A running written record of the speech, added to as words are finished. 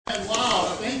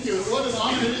Wow, thank you. What an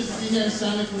honor it is to be here in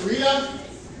Santa Clarita.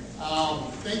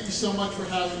 Thank you so much for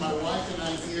having my wife and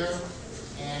I here.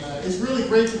 And it's really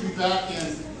great to be back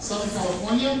in Southern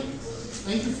California.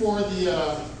 Thank you for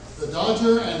the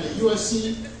Dodger and the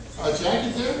USC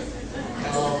jacket there.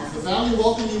 The Valley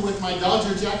welcomed me with my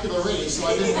Dodger jacket already, so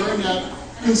I've been wearing that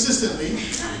consistently.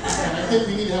 And I think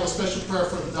we need to have a special prayer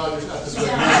for the Dodgers at this rate.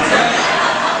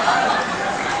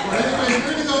 But anyway,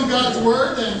 we're going to go in God's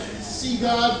Word and see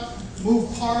God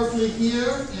move powerfully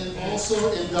here and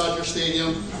also in Dodger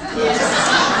Stadium. I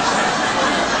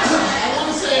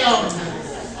want to say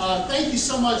thank you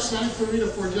so much, Santa Clarita,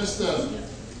 for just the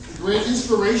great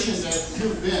inspiration that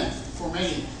you've been for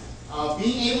many.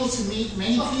 Being able to meet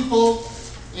many people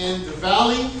in the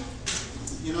Valley.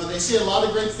 You know, they say a lot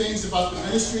of great things about the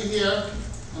ministry here,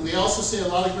 and they also say a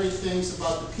lot of great things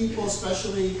about the people,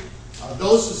 especially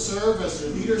those who serve as the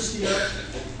leaders here.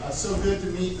 So good to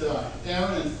meet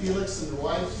Aaron and Felix and the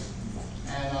wife.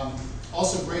 And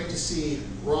also great to see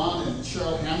Ron and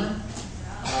Cheryl Hammer.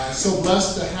 So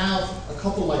blessed to have a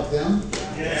couple like them.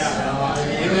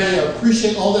 I really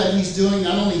appreciate all that he's doing,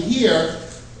 not only here,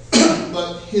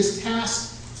 but his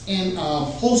task in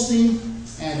hosting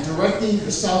and directing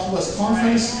the Southwest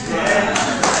Conference.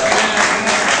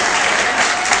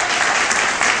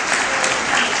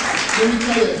 Let me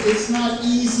tell you, it's not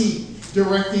easy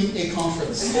directing a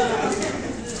conference.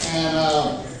 And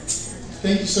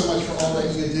thank you so much for all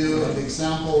that you do and the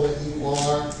example that you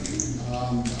are. I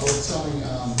was telling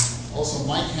also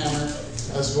Mike Hammer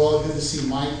as well. Good to see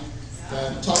Mike.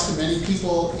 Talked to many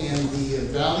people in the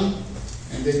Valley,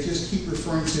 and they just keep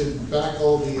referring to back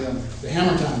all the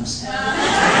Hammer times.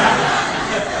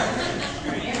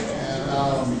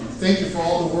 And thank you for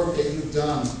all the work that you've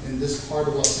done in this part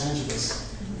of Los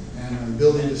Angeles and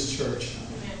building this church.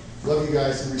 Love you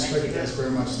guys and respect you guys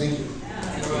very much. Thank you.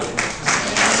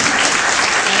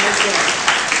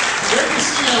 Great to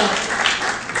see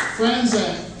friends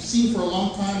I've seen for a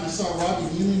long time. I saw Robbie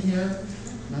Newman here. I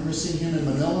remember seeing him in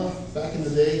Manila back in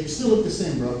the day. You still look the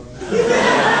same, bro.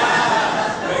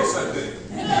 Thanks, I did.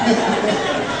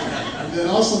 And then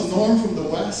also Norm from the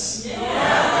West. Norm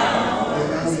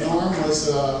was,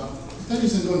 I thought he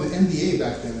was going to the NBA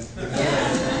back then.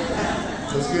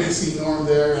 It was good to see Norm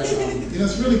there. And, you know,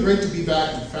 it's really great to be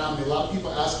back in family. A lot of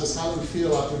people ask us, how do we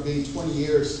feel after being 20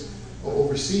 years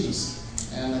overseas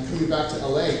and coming back to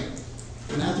LA?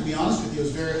 And I have to be honest with you, it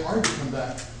was very hard to come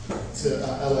back to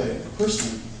LA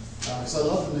personally, because I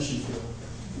love the mission field.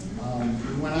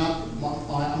 We went out,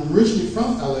 I'm originally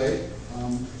from LA.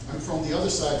 I'm from the other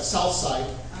side, south side.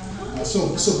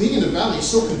 So being in the Valley is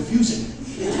so confusing.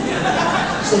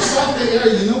 So South Bay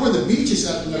area, you know where the beach is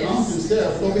at and the mountains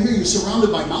there. But over here, you're surrounded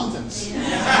by mountains.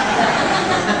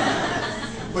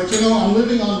 But you know, I'm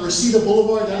living on Reseda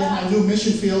Boulevard. That is my new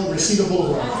mission field, Reseda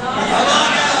Boulevard.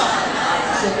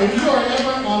 So if you are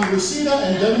ever on Reseda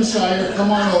and Devonshire, come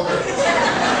on over.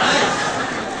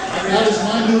 That is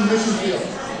my new mission field.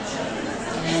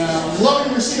 And I'm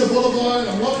loving Reseda Boulevard.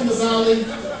 I'm loving the Valley.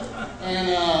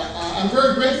 And I'm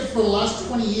very grateful for the last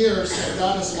 20 years that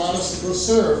God has allowed us to go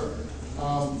serve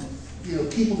you know,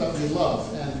 people that we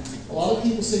love. And a lot of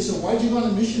people say, so why'd you go on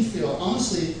a mission field?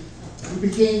 Honestly, I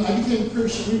became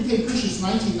Christians in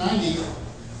 1990.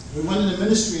 We went into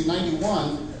ministry in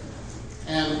 91.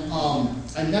 And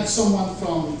I met someone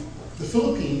from the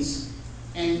Philippines,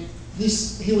 and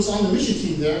he was on the mission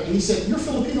team there, and he said, you're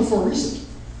Filipino for a reason.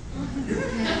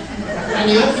 And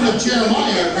he opened up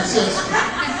Jeremiah and says,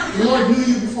 the Lord knew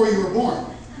you before you were born.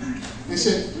 And he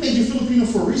said, he made you Filipino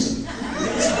for a reason.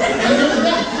 And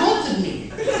that haunted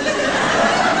me.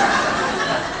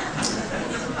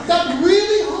 That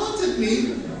really haunted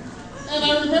me. And I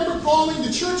remember calling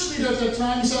the church leader at that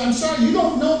time. He said, I'm sorry, you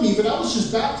don't know me, but I was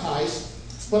just baptized.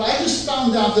 But I just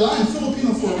found out that I am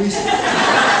Filipino for a reason.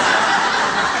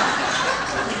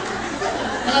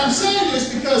 And I'm saying this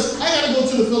because I got to go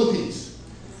to the Philippines.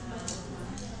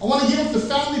 I want to give up the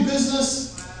family business.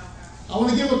 I want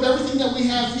to give up everything that we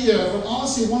have here. But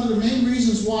honestly, one of the main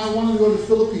reasons why I wanted to go to the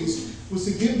Philippines was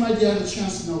to give my dad a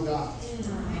chance to know God.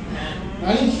 And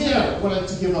I didn't care what I had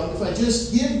to give up. If I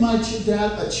just give my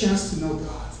dad a chance to know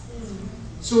God.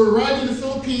 So we arrived in the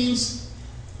Philippines.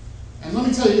 And let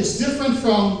me tell you, it's different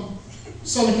from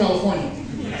Southern California.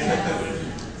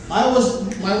 My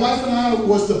wife and I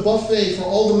was the buffet for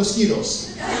all the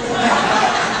mosquitoes.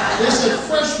 They said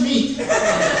fresh meat.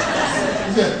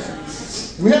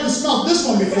 We haven't smelled this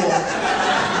one before.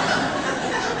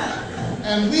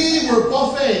 And we were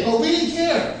buffet, but we didn't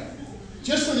care.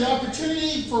 Just for the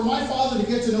opportunity for my father to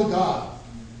get to know God.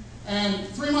 And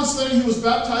 3 months later, he was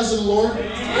baptized in the Lord.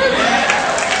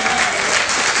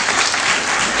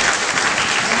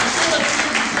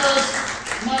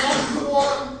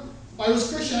 I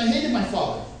was Christian, I hated my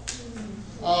father.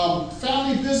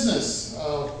 Family business,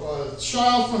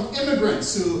 child from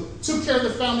immigrants who took care of the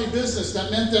family business.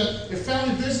 That meant that if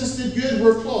family business did good,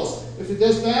 we're close. If it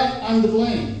does bad, I'm to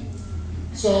blame.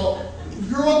 So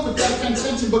grew up with that kind of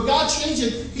tension, but God changed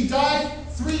it. He died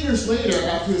 3 years later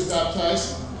after he was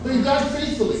baptized, but he died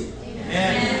faithfully.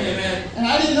 Amen. And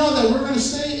I didn't know that we're going to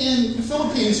stay in the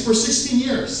Philippines for 16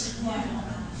 years.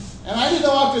 And I didn't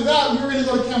know after that we were going to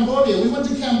go to Cambodia. We went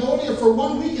to Cambodia for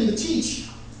 1 weekend to teach.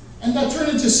 And that turned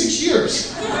into 6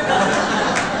 years.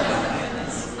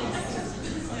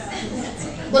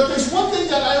 But there's one thing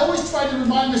that I always try to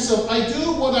remind myself. I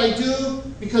do what I do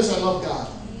because I love God.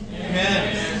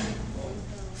 Amen.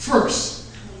 First,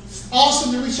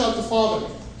 awesome to reach out to Father.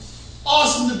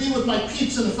 Awesome to be with my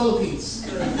peeps in the Philippines.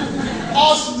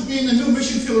 Awesome to be in the new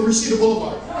mission field of Reseda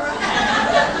Boulevard.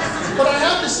 But I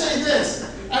have to say this.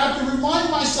 I have to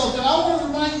remind myself, and I want to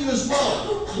remind you as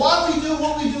well, why we do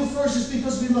what we do first is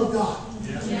because we love God.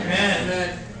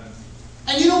 Amen.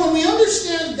 And you know, when we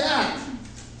understand that,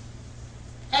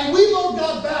 and we love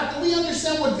God back, and we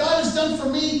understand what God has done for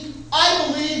me, I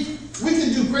believe we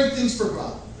can do great things for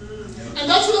God. And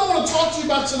that's what I want to talk to you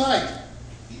about tonight.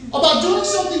 About doing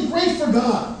something great for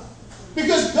God.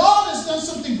 Because God has done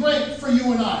something great for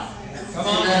you and I. Come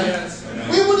on. Yes.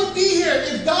 We wouldn't be here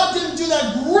if God didn't do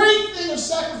that great thing of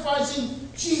sacrificing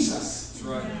Jesus. That's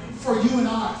right. For you and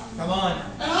I. Come on.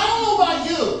 And I don't know about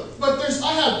you, but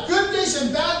I have good days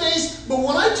and bad days, but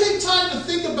when I take time to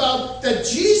think about that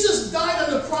Jesus died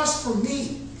on the cross for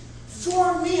me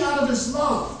out of his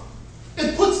love,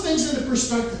 it puts things into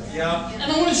perspective. Yeah.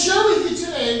 And I want to share with you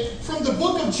today from the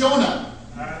book of Jonah.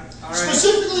 All right.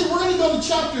 Specifically, we're going to go to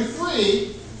chapter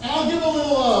 3, and I'll give a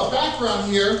little background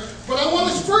here, but I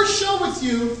want to first share with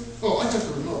you, I took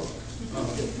the remote. Oh,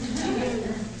 okay.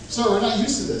 So we're not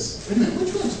used to this. Wait a minute,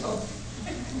 which one's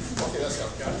okay, that's how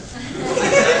got it.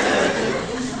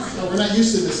 No, we're not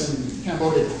used to this in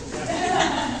Cambodia.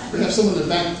 We have someone in the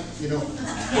back, right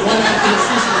after the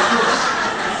first.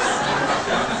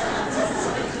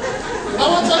 I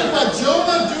want to talk about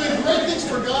Jonah doing great things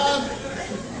for God.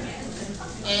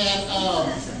 And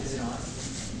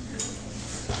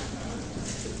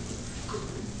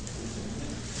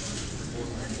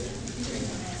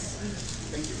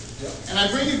And I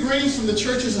bring you greetings from the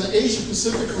churches in the Asia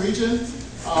Pacific region.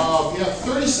 We have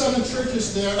 37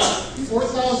 churches there,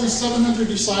 4,700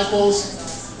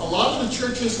 disciples. A lot of the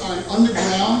churches are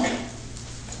underground.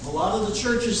 A lot of the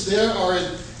churches there are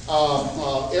in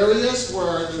areas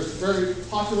where they're very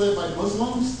populated by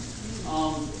Muslims.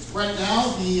 Right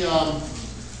now,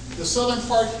 the southern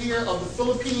part here of the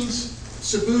Philippines,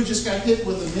 Cebu just got hit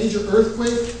with a major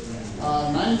earthquake.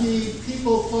 90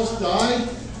 people plus died.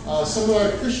 Some of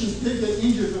our Christians did get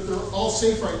injured, but they're all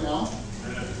safe right now.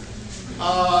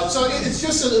 So it's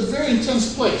just a very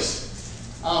intense place.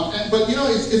 But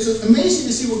it's amazing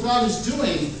to see what God is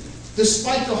doing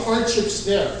despite the hardships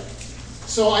there.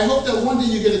 So I hope that one day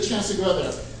you get a chance to go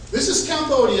there. This is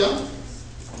Cambodia.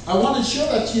 I wanted to show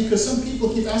that to you because some people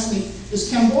keep asking me, is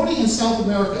Cambodia in South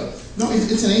America? No,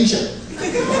 it's in Asia.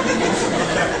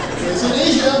 It's in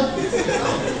Asia,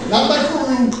 not by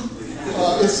Peru.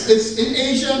 It's in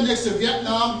Asia next to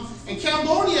Vietnam. And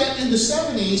Cambodia in the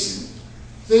 70s,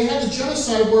 they had a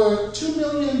genocide where 2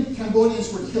 million Cambodians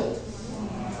were killed.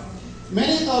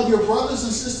 Many of your brothers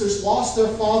and sisters lost their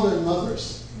father and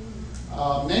mothers.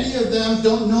 Many of them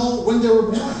don't know when they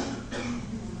were born.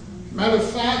 Matter of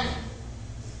fact,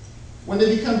 when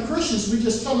they become Christians, we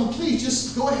just tell them, please,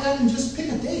 just go ahead and just pick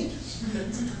a date.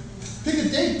 Pick a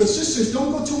date, but sisters,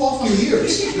 don't go too off on the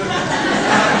years.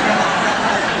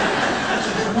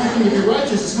 I want them to be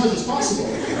righteous as much as possible.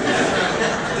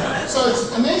 So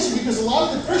it's amazing because a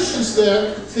lot of the Christians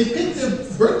there, they pick their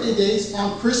birthday dates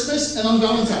on Christmas and on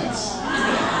Valentine's.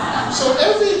 So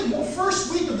every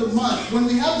first week of the month, when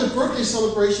we have the birthday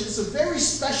celebration, it's a very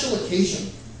special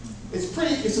occasion.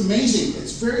 It's amazing.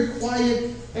 It's very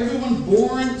quiet. Everyone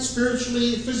born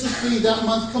spiritually, physically that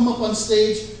month come up on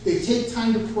stage. They take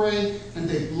time to pray and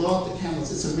they blow out the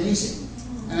candles. It's amazing.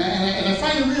 And I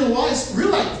find it realize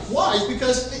why?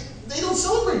 Because they don't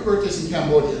celebrate birthdays in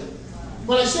Cambodia.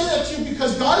 But I say that to you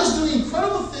because God is doing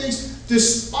incredible things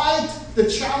despite the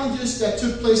challenges that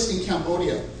took place in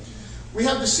Cambodia. We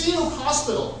have the Sihanouk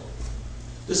Hospital.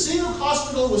 The Sihanouk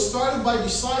Hospital was started by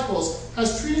disciples,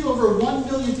 has treated over 1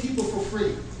 million people for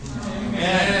free.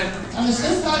 Amen. And has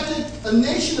impacted a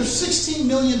nation of 16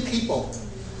 million people.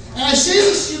 And I say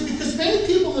this to you because many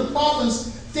people in the province,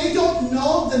 they don't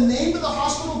know the name of the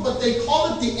hospital, but they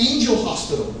call it the Angel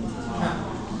Hospital.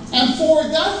 And for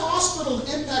that hospital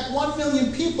to impact 1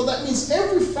 million people, that means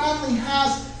every family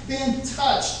has been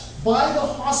touched by the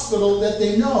hospital that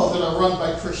they know that are run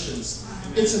by Christians.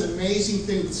 It's an amazing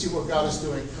thing to see what God is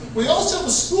doing. We also have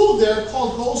a school there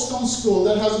called Goldstone School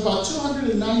that has about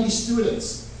 290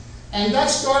 students. And that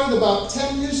started about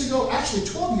 10 years ago, actually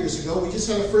 12 years ago. We just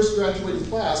had our first graduating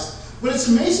class. But it's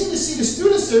amazing to see the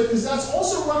students there because that's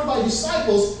also run by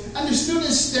disciples, and the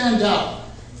students stand out.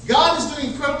 God is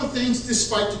doing incredible things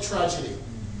despite the tragedy.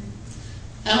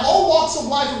 And all walks of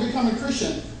life are becoming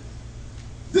Christian.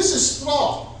 This is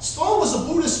Stroll. Stroll was a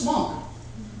Buddhist monk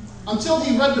until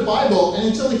he read the Bible and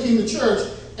until he came to church,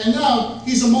 and now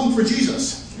he's a monk for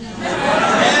Jesus.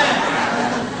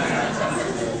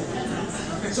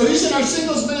 So he's in our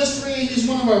singles ministry. He's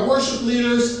one of our worship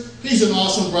leaders. He's an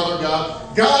awesome brother,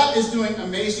 God. God is doing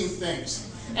amazing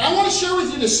things. And I want to share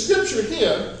with you the scripture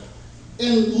here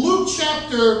in Luke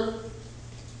chapter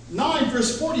 9,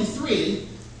 verse 43.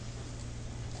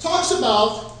 Talks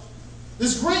about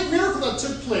this great miracle that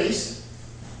took place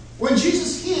when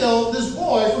Jesus healed this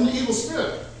boy from the evil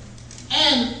spirit.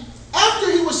 And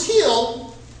after he was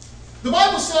healed, the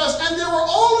Bible says, and they were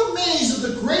all amazed at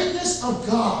the greatness of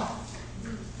God.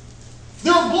 They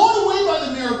were blown away by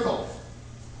the miracle.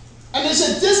 And they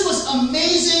said, this was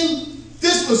amazing,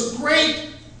 this was great,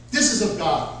 this is of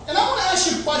God. And I want to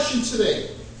ask you a question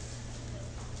today.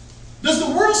 Does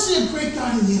the world see a great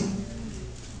God in you?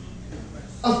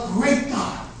 A great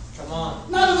God. Come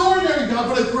on. Not an ordinary God,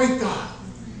 but a great God.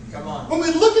 Come on. When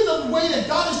we look at the way that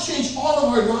God has changed all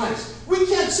of our lives, we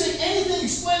can't say anything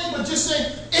explaining but just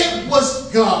say, it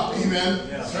was God. Amen.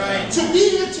 That's right. To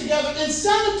be here together in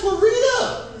Santa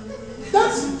Clarita.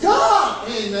 That's God.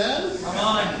 Amen. Come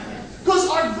on. Because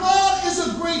our God is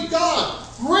a great God.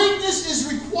 Greatness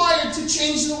is required to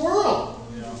change the world.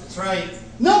 That's right.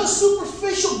 Not a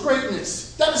superficial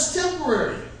greatness that is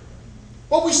temporary.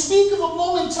 But we speak of a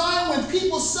moment in time when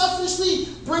people selfishly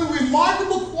bring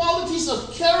remarkable qualities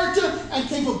of character and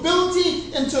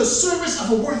capability into a service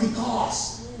of a worthy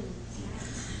cause.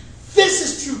 This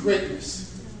is true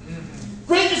greatness.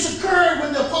 Greatness occurred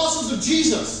when the apostles of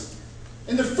Jesus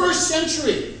in the first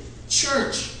century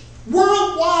church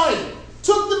worldwide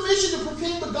took the mission to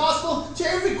proclaim the gospel to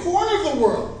every corner of the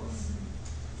world.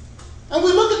 And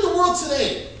we look at the world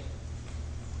today.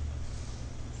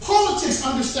 Politics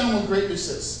understand what greatness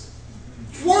is.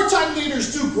 Wartime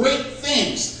leaders do great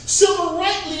things. Civil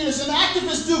rights leaders and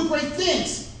activists do great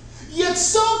things. Yet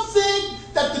some think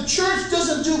that the church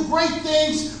doesn't do great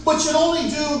things, but should only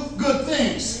do good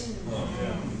things.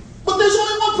 But there's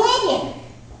only one problem.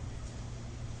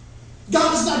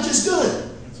 God is not just good,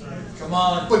 Come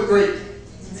on. but great.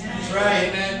 That's right.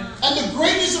 Amen. And the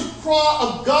greatness of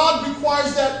God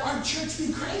requires that our church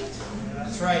be great.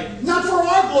 That's right. Not for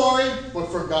our glory, but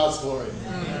for God's glory.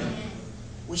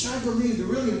 Which I believe to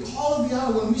really call of the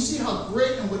hour when we see how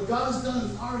great and what God has done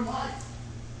in our life.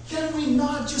 Can we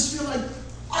not just feel like,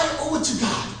 I owe it to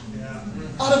God.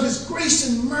 Out of His grace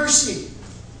and mercy.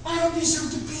 I don't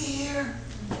deserve to be here.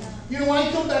 You know, when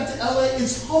I come back to LA,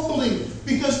 it's humbling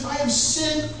because I have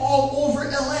sinned all over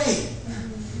LA.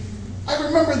 I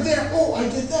remember there, oh, I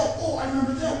did that. Oh, I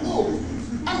remember that. Oh,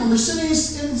 I remember sitting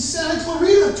in Santa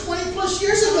Clarita 20 plus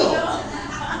years ago.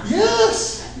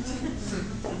 Yes.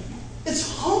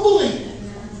 It's humbling.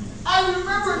 I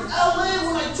remember in LA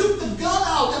when I took the gun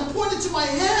out and pointed to my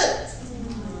head.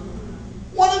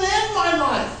 Wanted to end my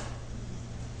life.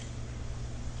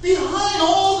 Behind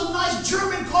all the nice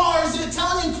German cars, the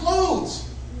Italian clothes.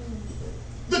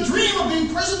 The dream of being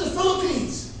president of the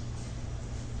Philippines.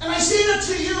 And I say that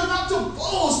to you not to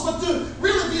boast, but to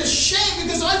really be ashamed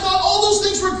because I thought all those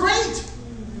things were great.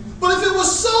 But if it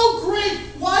was so great,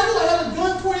 why do I have a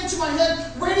gun pointed to my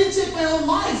head, ready to take my own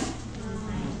life?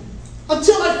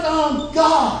 Until I found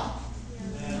God.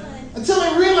 Until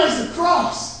I realized the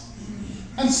cross.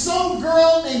 And some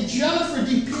girl named Jennifer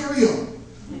DiPerio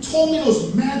told me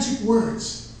those magic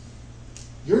words.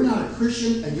 You're not a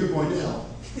Christian and you're going to hell.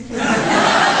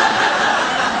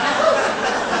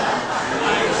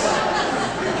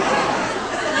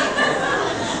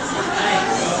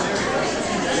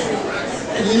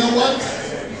 And you know what?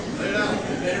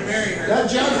 Better marry her. That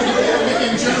Jennifer DiPerio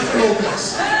became Jennifer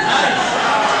Lopez.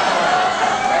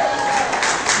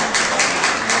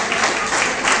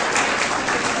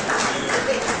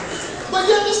 But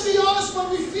yet, let's be honest, when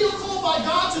we feel called by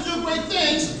God to do great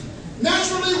things,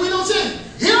 naturally we don't say,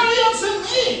 here I am, send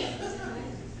me.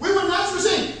 We would naturally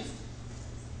say,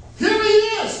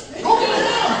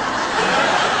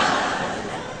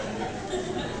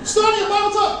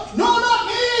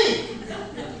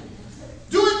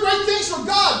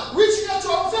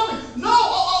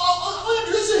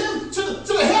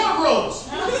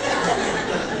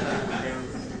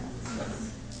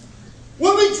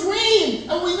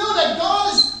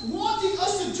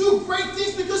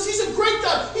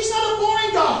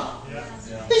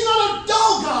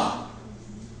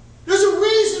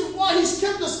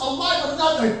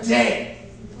 a day.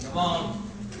 Come on.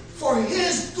 For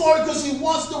His glory, because He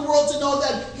wants the world to know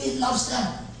that He loves them.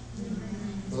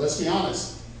 But let's be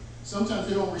honest. Sometimes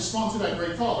they don't respond to that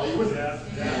great call. Are you with me?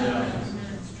 Yeah.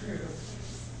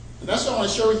 And that's what I want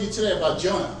to share with you today about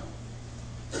Jonah.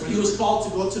 When he was called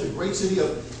to go to the great city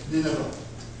of Nineveh.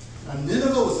 Now,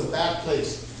 Nineveh was a bad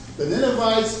place. The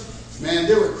Ninevites, man,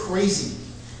 they were crazy.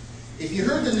 If you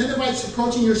heard the Ninevites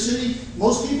approaching your city,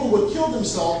 most people would kill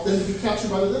themselves than to be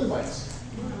captured by the Ninevites.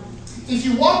 If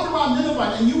you walked around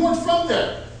Nineveh and you weren't from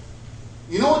there,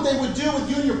 you know what they would do with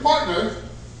you and your partner?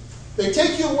 They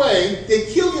take you away, they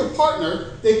kill your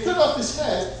partner, they cut off his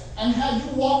head, and have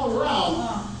you walk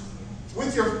around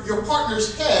with your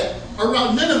partner's head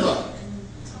around Nineveh.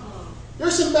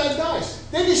 There's some bad guys.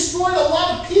 They destroyed a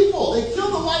lot of people. They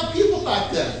killed a lot of people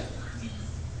back then.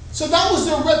 So that was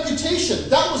their reputation.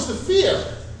 That was the fear.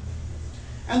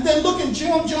 And then look in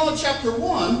Jonah chapter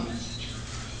 1,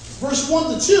 verse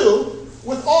 1 to 2.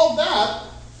 With all that,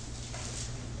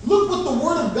 look what the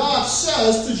word of God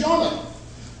says to Jonah.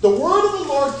 The word of the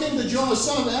Lord came to Jonah,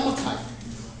 son of Amittai.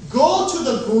 Go to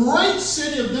the great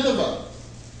city of Nineveh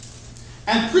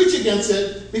and preach against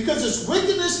it, because its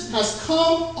wickedness has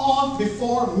come on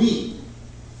before me.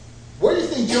 What do you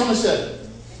think Jonah said?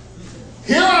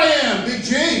 Here I am, Big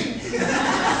G.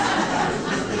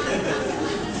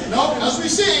 No, as we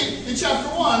see in chapter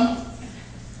 1.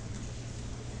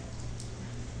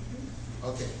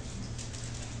 Okay.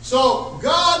 So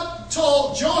God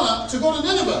told Jonah to go to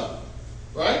Nineveh.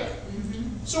 Right?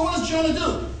 Mm-hmm. So what does Jonah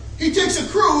do? He takes a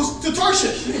cruise to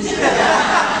Tarshish. He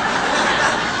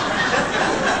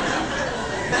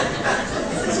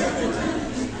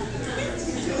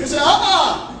said,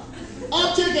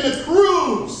 I'm taking a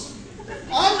cruise.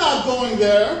 I'm not going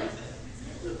there.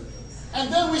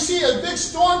 And then we see a big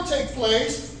storm take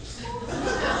place.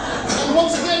 And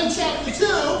once again in chapter 2,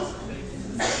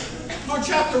 or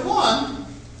chapter 1,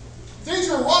 things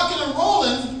were rocking and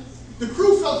rolling. The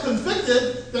crew felt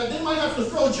convicted that they might have to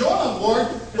throw Jonah aboard,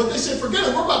 but they said, forget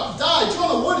it, we're about to die.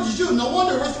 Jonah, what did you do? No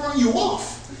wonder we're throwing you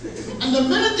off. And the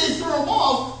minute they threw him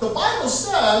off, the Bible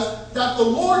says that the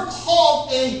Lord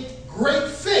called a great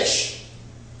fish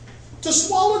to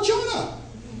swallow Jonah.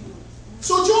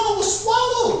 So Jonah was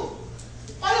swallowed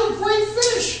by a great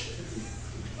fish.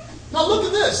 Now look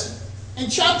at this. In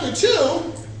chapter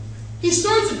 2, he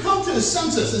starts to come to his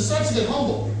senses and starts to get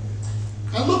humble.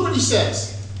 And look what he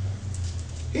says.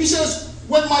 He says,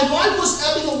 when my life was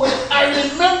ebbing away, I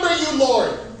remember you,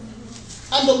 Lord.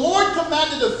 And the Lord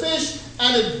commanded a fish,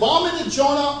 and it vomited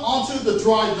Jonah onto the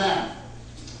dry land.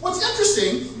 What's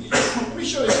interesting, let me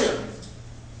show you here.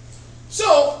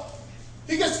 So,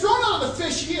 he gets thrown out of the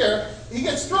fish here. He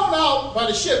gets thrown out by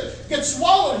the ship, gets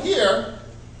swallowed here.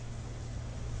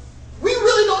 We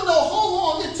really don't know how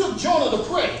long it took Jonah to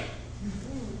pray.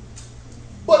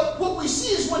 But what we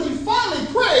see is when he finally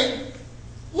prayed,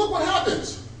 look what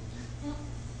happens.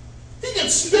 He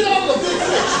gets spit out of the big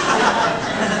fish.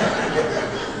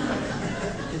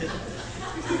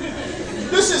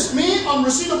 This is me on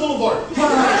Reseda Boulevard.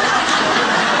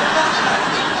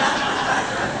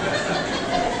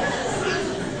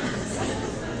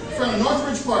 From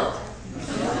Northridge Park.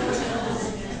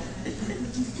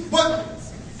 But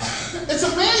it's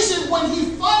amazing when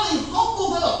he finally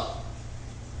humbled up.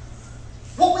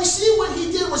 What we see what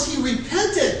he did was he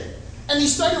repented and he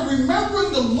started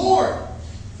remembering the Lord.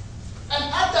 And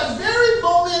at that very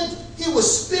moment, he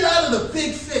was spit out of the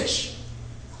big fish.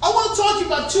 I want to talk to you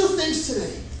about two things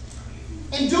today.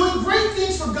 And doing great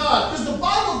things for God. Because the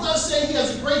Bible does say He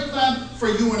has a great plan for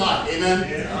you and I. Amen?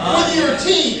 Yeah. Whether you're a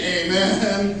teen.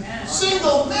 Amen. Yeah.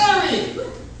 Single, married,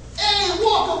 any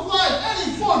walk of life,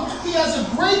 any form. He has a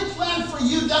great plan for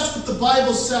you. That's what the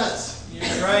Bible says.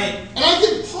 That's right. And I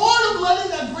think part of letting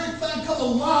that great plan come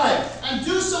alive and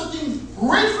do something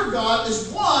great for God is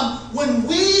one, when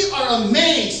we are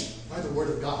amazed by the Word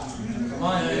of God. Come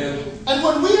on, man. And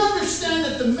when we understand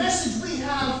that the message we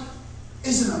have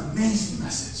is an amazing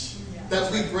message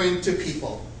that we bring to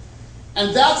people.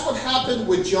 And that's what happened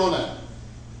with Jonah.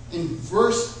 In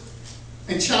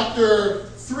chapter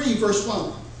 3, verse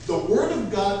 1, the Word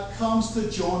of God comes to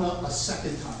Jonah a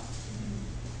second time.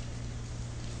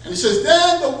 And it says,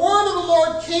 then the word of the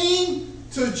Lord came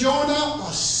to Jonah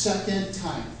a second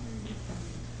time.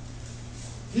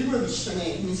 Hebrew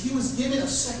means he was given a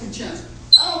second chance.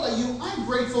 I don't know about you, I'm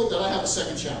grateful that I have a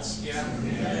second chance. Yeah.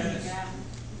 Yeah.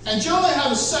 And Jonah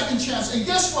had a second chance. And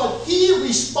guess what? He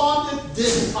responded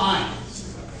this time.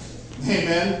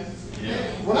 Amen. Yeah.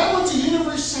 When I went to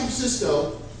University of San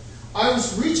Francisco, I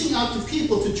was reaching out to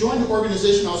people to join the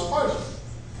organization I was part of.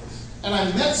 And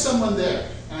I met someone there.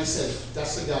 And I said,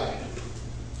 that's the guy.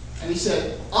 And he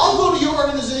said, I'll go to your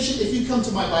organization if you come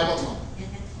to my Bible talk.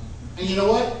 And you know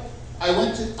what?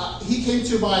 He came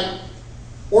to my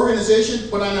organization,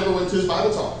 but I never went to his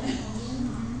Bible talk.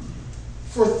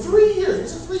 For 3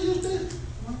 years. Was it 3 years, Dave?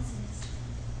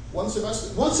 One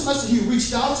semester. One semester he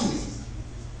reached out to me.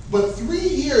 But 3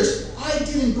 years, I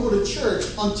didn't go to church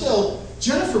until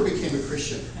Jennifer became a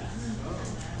Christian.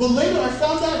 But later I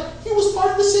found out he was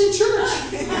part of the same church.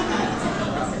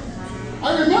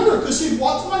 I remember because he'd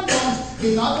walk to my phone,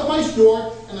 he knocked on my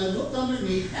door, and I looked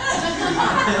underneath,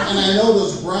 and I know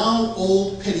those brown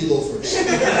old penny loafers.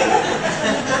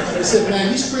 I said,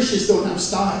 man, these Christians don't have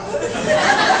style.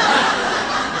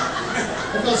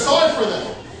 I felt sorry for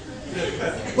them.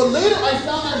 But later I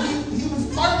found out he was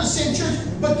part of the same church,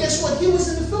 but guess what? He was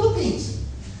in the Philippines.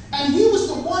 And he was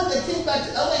the one that came back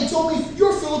to LA and told me,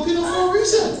 you're Filipino for a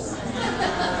reason.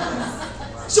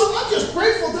 So I'm just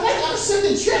grateful that I got a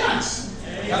second chance.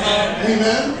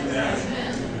 Amen.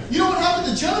 You know what happened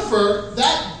to Jennifer?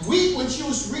 That week when she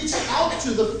was reached out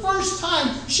to the first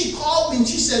time, she called me and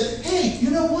she said, hey, you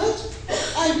know what?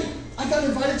 I got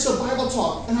invited to a Bible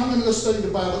talk and I'm going to go study the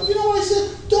Bible. You know what I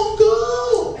said? Don't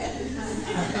go.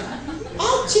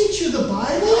 I'll teach you the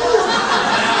Bible.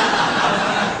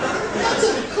 That's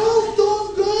a cult.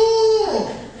 Don't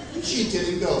go. She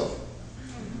didn't go.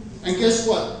 And guess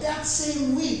what? That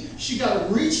same week, she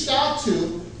got reached out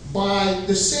to by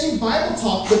the same Bible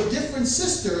talk, but different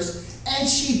sisters, and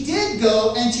she did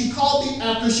go, and she called me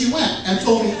after she went and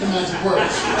told me the magic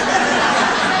words.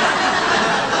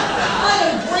 I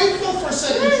am grateful for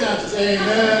second chances. Amen.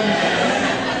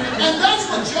 And that's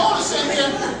what Jonah said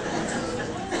here.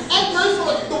 I'm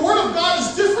grateful. The Word of God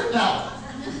is different now.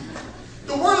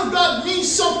 The Word of God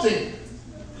means something.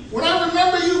 When I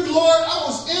remember you, Lord, I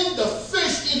was in the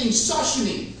fish eating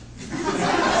sashimi.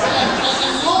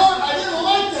 And Lord, I didn't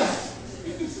like that.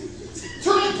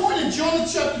 Turning point in Jonah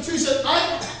chapter 2 said,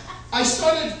 I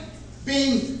started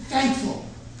being thankful.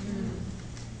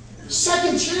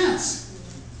 Second chance.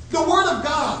 The Word of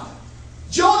God.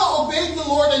 Jonah obeyed the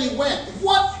Lord and he went.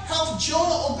 What helped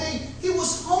Jonah obey? He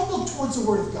was humble towards the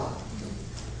Word of God.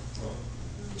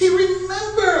 He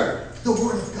remembered the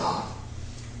Word of God.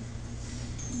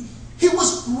 He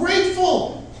was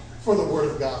grateful for the Word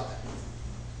of God.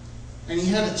 And he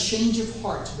had a change of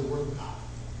heart to the Word of God.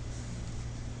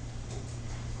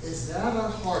 Is that our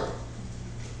heart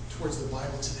towards the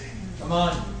Bible today? Come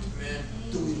on. Amen.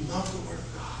 Do we love the Word of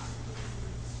God?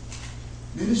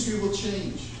 Ministry will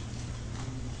change.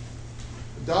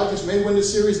 The Dodgers may win the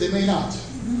series, they may not.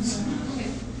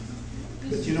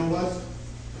 But you know what?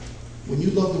 When you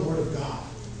love the Word of God,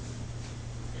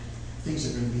 things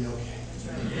are going to be okay.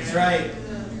 That's right.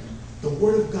 The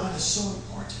Word of God is so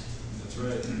important. That's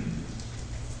right.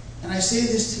 And I say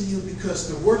this to you because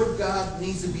the Word of God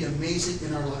needs to be amazing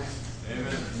in our life.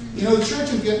 Amen. You know, the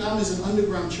church in Vietnam is an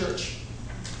underground church.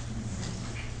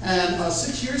 And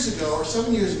 6 years ago, or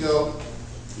 7 years ago,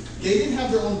 they didn't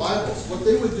have their own Bibles. What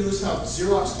they would do is have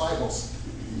Xerox Bibles.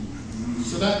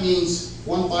 So that means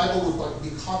one Bible would be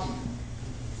copied.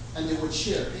 And they would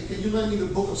share. Hey, can you lend me the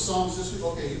book of Psalms this week?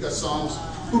 Okay, you got Psalms.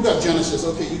 Who got Genesis?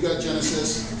 Okay, you got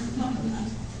Genesis.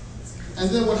 And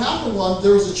then what happened was,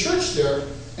 there was a church there,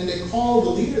 and they called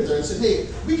the leader there and said, hey,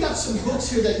 we got some books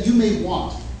here that you may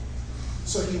want.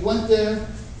 So he went there and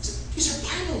said, these are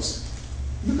Bibles.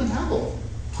 You can have them.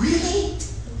 Really?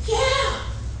 Yeah,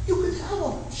 you can have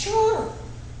them. Sure.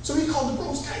 So he called the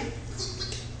bros. Hey,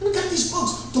 we got these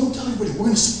books. Don't tell anybody. We're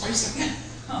going to surprise them.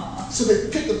 So they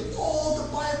picked up all the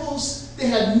Bibles. They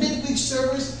had midweek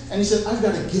service. And he said, I've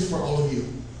got a gift for all of you.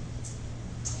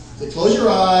 They close your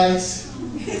eyes.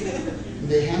 And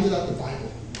they handed out the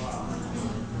Bible.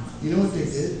 You know what they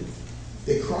did?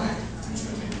 They cried.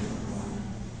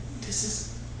 This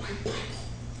is my Bible.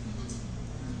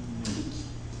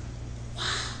 Wow.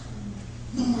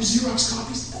 No more Xerox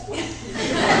copies.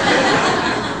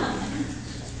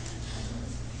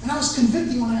 And I was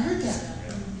convicted when I heard that.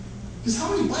 Because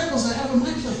how many Bibles I have in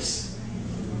my place?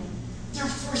 Their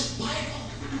first Bible.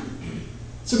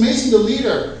 It's amazing, the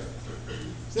leader.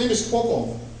 His name is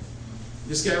Cuoco.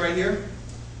 This guy right here.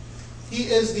 He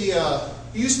is the,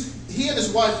 he and his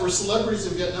wife were celebrities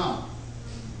in Vietnam.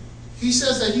 He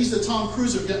says that he's the Tom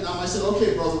Cruise of Vietnam. I said,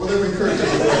 okay, brother, whatever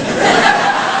encouragement you want.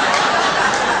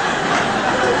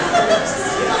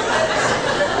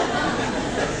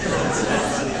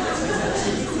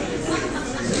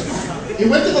 He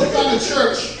went to go plant a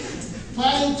church,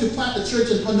 planning to plant a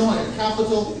church in Hanoi, the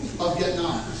capital of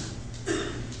Vietnam.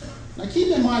 Now keep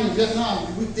in mind, in Vietnam,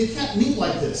 they can't meet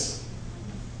like this.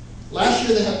 Last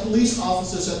year they had police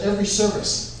officers at every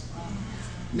service,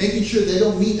 making sure they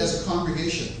don't meet as a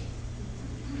congregation.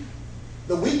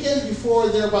 The weekend before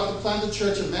they're about to plant the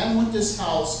church, a man went to his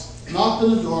house, knocked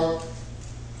on the door,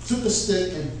 took a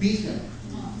stick, and beat him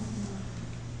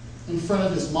in front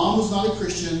of his mom, who's not a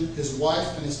Christian, his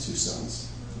wife, and his 2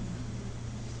 sons.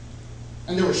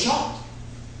 And they were shocked.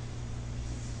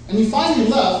 And he finally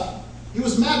left. He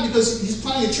was mad because he's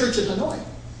planting a church in Hanoi.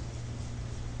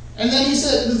 And then he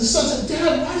said, the son said,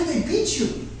 Dad, why did they beat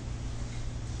you?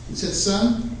 He said,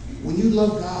 son, when you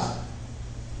love God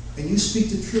and you speak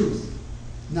the truth,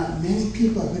 not many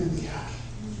people are going to be happy.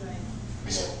 I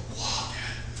said, wow,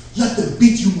 Dad, let them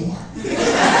beat you more. I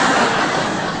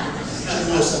said,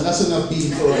 no, son, that's enough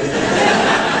beating for right now.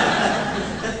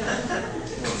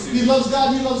 He loves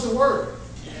God, he loves the Word.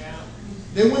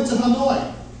 They went to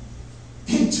Hanoi.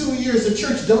 In 2 years, the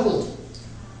church doubled.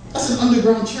 That's an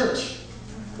underground church.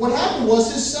 What happened was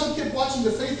his son kept watching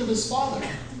the faith of his father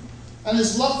and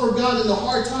his love for God in the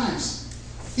hard times.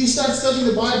 He started studying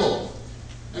the Bible.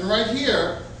 And right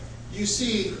here, you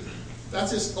see,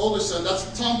 that's his older son. That's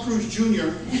Tom Cruise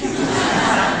Jr.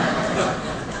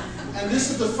 And this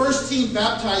is the first team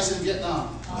baptized in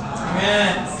Vietnam.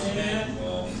 Amen.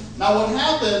 Now what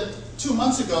happened 2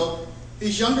 months ago,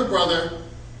 his younger brother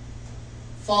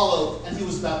followed and he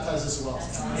was baptized as well.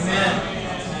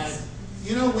 Amen.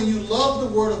 You know, when you love the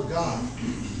Word of God,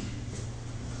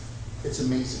 it's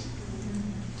amazing.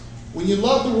 When you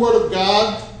love the Word of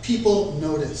God, people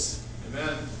notice.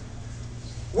 Amen.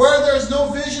 Where there is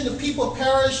no vision, the people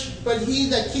perish, but he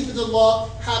that keepeth the law,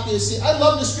 happy is he. I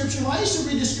love the scripture. When I used to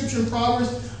read the scripture in Proverbs,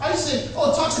 I used to say,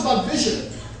 oh, it talks about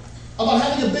vision, about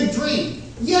having a big dream.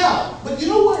 Yeah, but you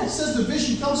know where it says the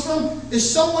vision comes from? Is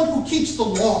someone who keeps the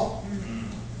law.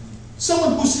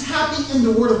 Someone who's happy in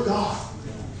the Word of God.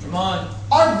 Come on.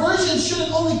 Our version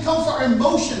shouldn't only come from our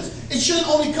emotions. It shouldn't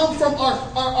only come from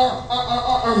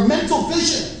our mental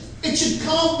vision. It should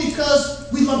come because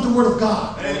we love the Word of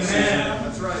God. Amen.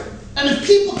 That's right. And if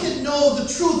people can know the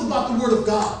truth about the Word of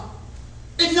God,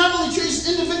 it not only changes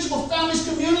individual families,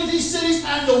 communities, cities,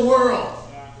 and the world,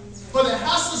 but it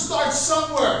has to start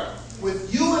somewhere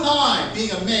with you and I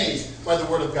being amazed by the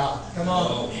Word of God. Come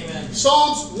on. Amen.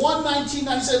 Psalms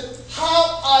 119:9 said,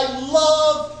 how I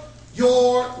love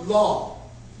your law.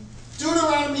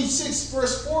 Deuteronomy 6,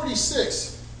 verse 4 to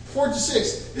 6.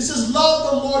 It says,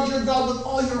 love the Lord your God with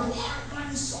all your heart, mind,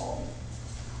 and soul.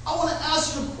 I want to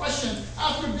ask you a question.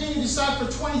 After being a disciple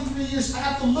for 23 years, I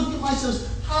have to look at myself.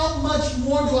 How much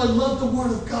more do I love the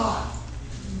Word of God?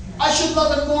 I should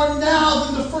love it more now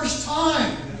than the first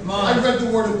time I read the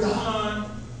Word of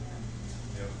God.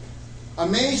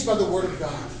 Amazed by the Word of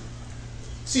God.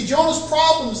 See, Jonah's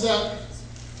problem is that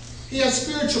he has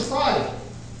spiritual pride.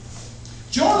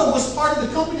 Jonah was part of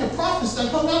the company of prophets that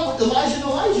hung out with Elijah and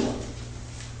Elijah.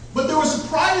 But there was a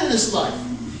pride in his life.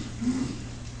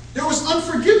 There was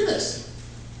unforgiveness.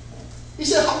 He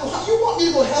said, you want me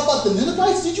to go help out the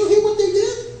Ninevites? Did you hear what they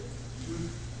did?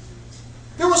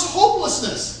 There was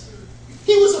hopelessness.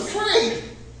 He was afraid.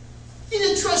 He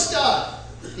didn't trust God.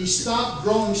 He stopped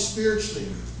growing spiritually.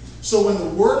 So when the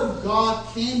Word of God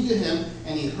came to him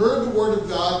and he heard the Word of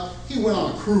God, he went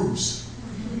on a cruise.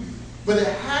 But it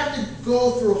had to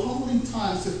go through humbling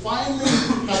times to finally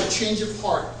have a change of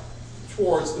heart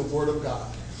towards the Word of God.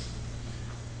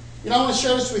 You know, I want to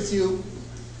share this with you.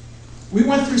 We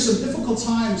went through some difficult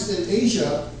times in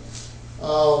Asia.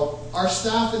 Our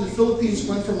staff in the Philippines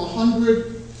went from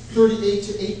 138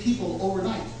 to 8 people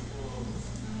overnight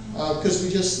because we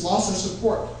just lost our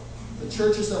support. The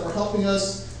churches that were helping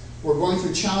us were going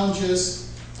through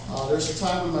challenges. There's a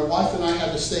time when my wife and I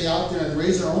had to stay out there and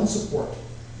raise our own support.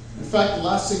 In fact, the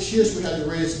last 6 years we had to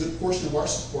raise a good portion of our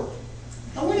support.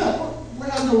 And we have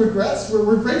no regrets.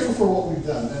 We're grateful for what we've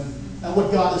done and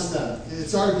what God has done.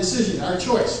 It's our decision, our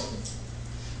choice.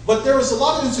 But there was a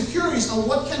lot of insecurities on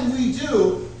what can we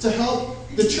do to help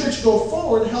the church go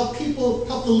forward, help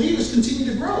the leaders continue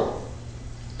to grow.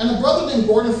 And a brother named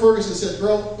Gordon Ferguson said,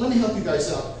 bro, let me help you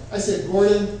guys out. I said,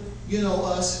 Gordon, you know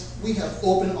us, we have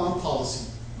open arm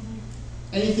policy.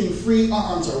 Anything free, our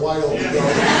arms are wide open, bro.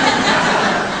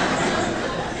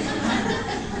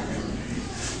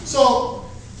 So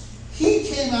he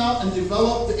came out and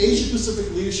developed the Asia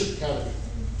Pacific Leadership Academy.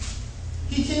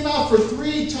 He came out for 2 to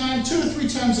 3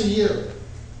 times a year,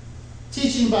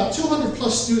 teaching about 200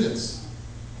 plus students.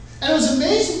 And it was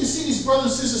amazing to see these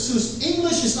brothers and sisters whose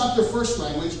English is not their first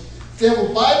language. They have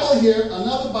a Bible here,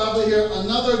 another Bible here,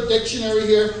 another dictionary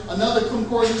here, another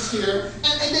concordance here,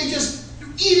 and they just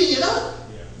eating it up.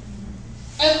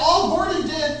 And all Gordon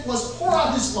did was pour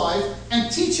out his life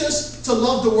and teach us to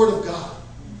love the Word of God.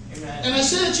 Amen. And I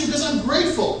say that to you because I'm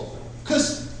grateful.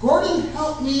 Because Gordon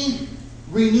helped me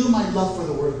renew my love for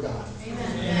the Word of God.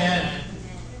 Amen.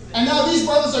 And now these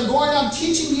brothers are going on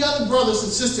teaching the other brothers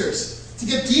and sisters to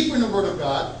get deeper in the Word of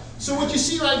God. So what you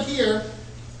see right here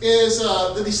is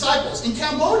the disciples. In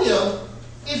Cambodia,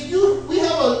 we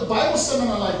have a Bible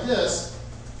seminar like this,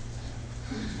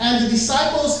 and the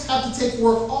disciples have to take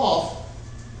work off,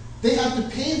 they have to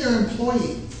pay their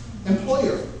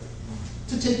employer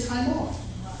to take time off.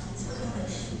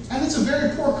 And it's a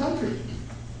very poor country.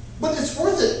 But it's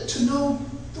worth it to know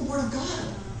the Word of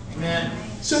God. Amen.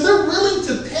 So they're willing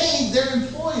to pay their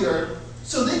employer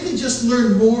so they can just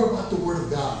learn more about the Word of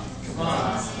God. Come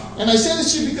on. And I say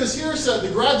this to you because here's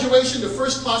the graduation, the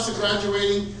first class of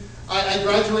graduating. I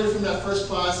graduated from that first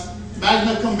class,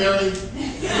 magna cum laude.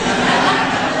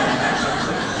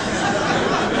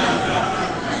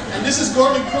 And this is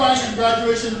Gordon crying at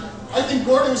graduation. I think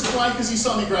Gordon was crying because he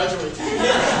saw me graduate.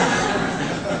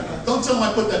 Don't tell him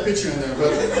I put that picture in there.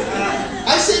 But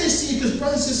I say this to you because,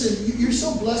 brothers and sisters, you're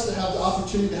so blessed to have the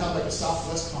opportunity to have like a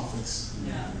Southwest conference.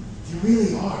 Yeah. You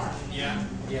really are. Yeah.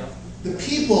 Yeah. The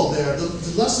people there,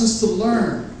 the lessons to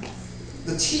learn,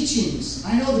 the teachings.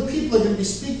 I know the people are going to be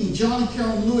speaking. John and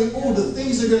Carolyn Louis, the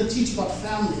things they're going to teach about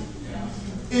family. Yeah.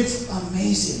 It's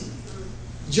amazing.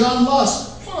 John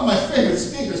Lusk, one of my favorite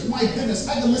speakers. My goodness,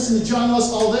 I can listen to John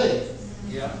Lusk all day.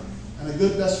 Yeah. And a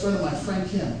good best friend of mine, Frank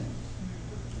Kim.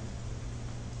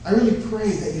 I really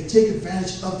pray that you take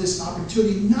advantage of this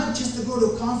opportunity, not just to go to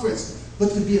a conference,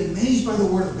 but to be amazed by the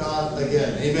Word of God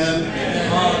again. Amen?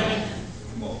 Amen.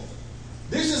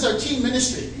 This is our teen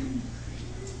ministry.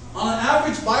 On an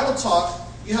average Bible talk,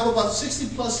 you have about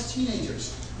 60 plus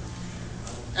teenagers.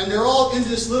 And they're all in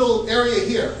this little area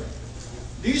here.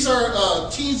 These are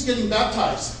teens getting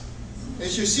baptized.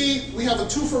 As you see, we have a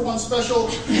 2-for-1 special.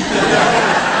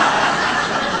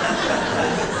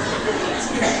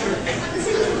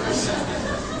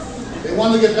 They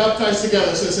want to get baptized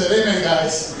together, so I said, amen,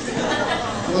 guys.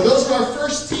 Well, those are our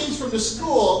first teens from the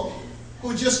school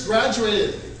who just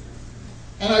graduated.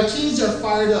 And our teens are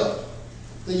fired up.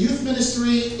 The youth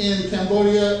ministry in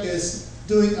Cambodia is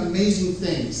doing amazing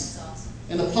things.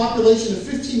 In a population of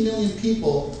 15 million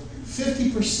people,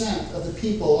 50% of the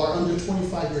people are under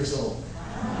 25 years old.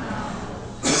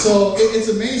 So it's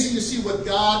amazing to see what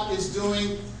God is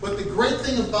doing. But the great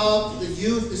thing about the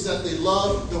youth is that they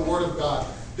love the Word of God.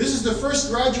 This is the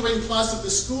first graduating class of the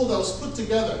school that was put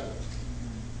together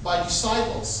by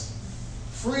disciples.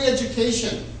 Free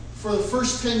education for the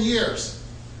first 10 years.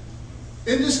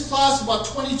 In this class, about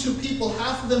 22 people,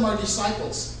 half of them are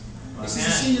disciples. This is a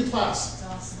senior class.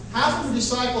 Half of the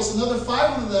disciples, another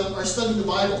 5 of them are studying the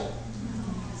Bible.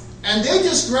 And they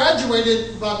just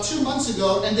graduated about 2 months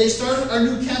ago, and they started our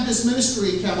new campus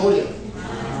ministry in Cambodia.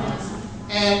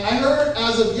 And I heard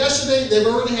as of yesterday, they've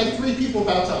already had 3 people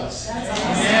baptized.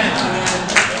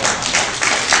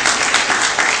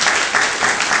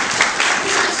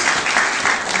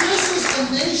 This is a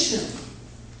nation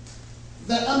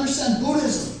that understands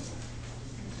Buddhism.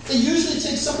 It usually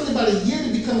takes somebody about a year to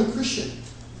become a Christian.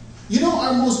 You know,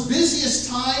 our most busiest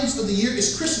times of the year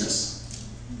is Christmas.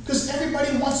 Because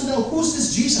everybody wants to know, who's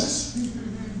this Jesus?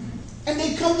 And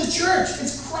they come to church.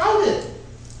 It's crowded.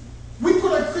 We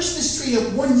put our Christmas tree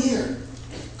up 1 year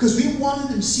because we wanted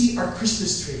them to see our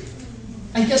Christmas tree.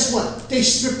 And guess what? They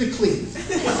stripped it clean. I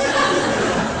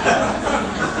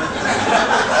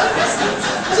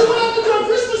said, what happened to our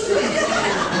Christmas tree?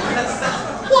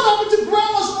 What happened to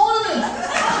Grandma's ornament?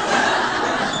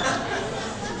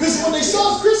 Because when they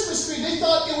saw a Christmas tree, they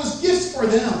thought it was gifts for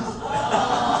them.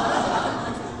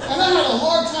 And I had a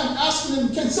hard time asking them,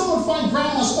 can someone find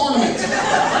Grandma's ornament?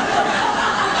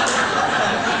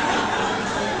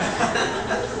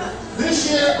 This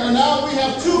year, or now we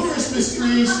have 2 Christmas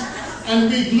trees, and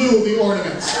we glue the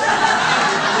ornaments.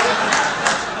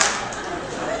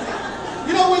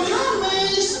 You know, when you're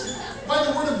amazed by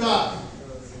the Word of God,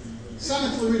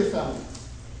 Santa Clarita family,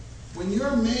 when you're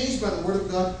amazed by the Word of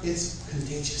God, it's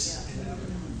contagious.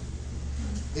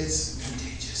 It's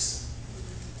contagious.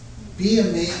 Be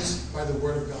amazed by the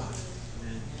Word of God.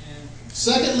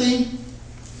 Secondly,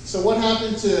 so what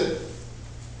happened to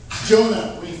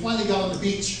Jonah when he finally got on the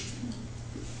beach?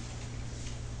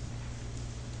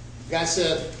 God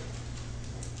said,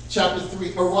 chapter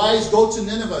 3, arise, go to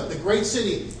Nineveh, the great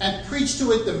city, and preach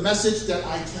to it the message that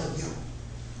I tell you.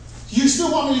 You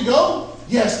still want me to go?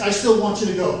 Yes, I still want you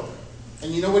to go.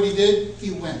 And you know what he did?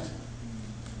 He went.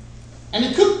 And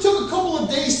it took a couple of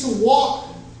days to walk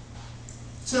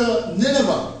to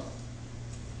Nineveh.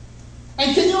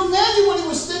 And can you imagine what he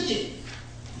was thinking?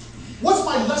 What's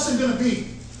my lesson going to be?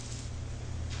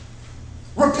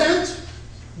 Repent,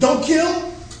 don't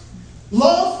kill,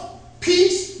 love,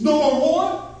 peace, no more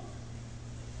war.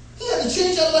 He had to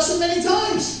change that lesson many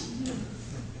times.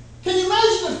 He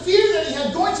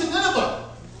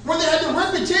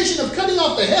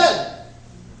off the head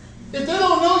if they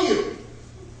don't know you.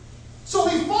 So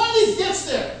he finally gets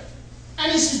there,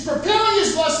 and he's preparing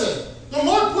his lesson. The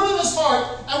Lord put it in his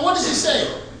heart, and what does he say?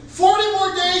 40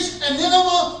 more days, and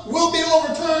Nineveh will be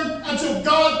overturned until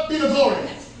God be the glory.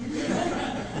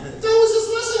 That was his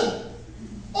lesson.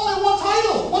 Only one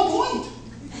title, one point.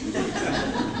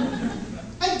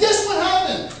 And guess what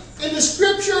happened? In the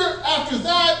scripture after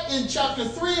that, in chapter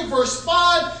 3, verse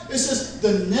 5, it says,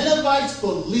 the Ninevites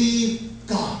believed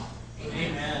God.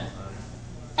 Amen.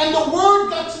 And the word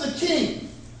got to the king.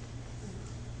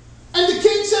 And the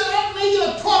king said, I'm making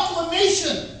a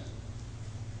proclamation.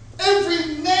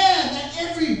 Every man and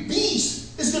every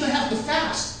beast is going to have to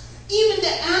fast. Even the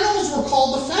animals were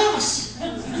called to fast.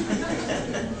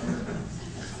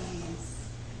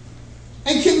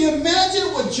 And can you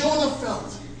imagine what Jonah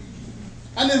felt?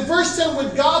 And in verse 10,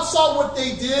 when God saw what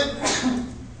they did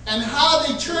and how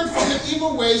they turned from their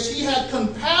evil ways, he had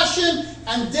compassion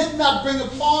and did not bring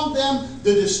upon them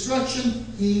the destruction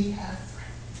he had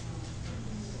threatened.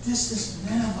 This is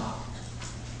Nineveh,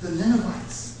 the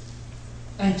Ninevites.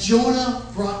 And Jonah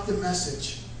brought the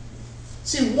message.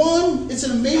 See, one, it's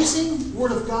an amazing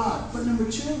word of God. But number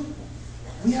two,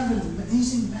 we have an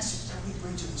amazing message that we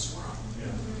bring to this world.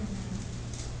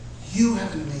 You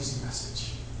have an amazing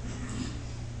message.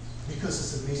 Because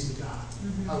it's an amazing God.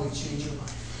 How we change your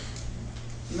life.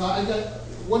 You know,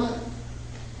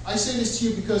 I say this to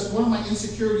you because one of my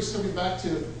insecurities coming back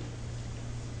to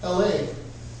LA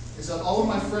is that all of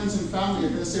my friends and family are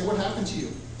going to say, what happened to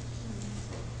you?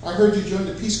 I heard you joined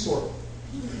the Peace Corps.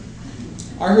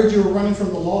 I heard you were running from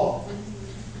the law.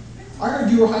 I heard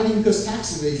you were hiding because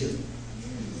tax evasion.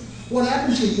 What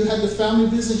happened to you? You had the family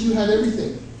business, you had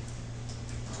everything.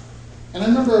 And I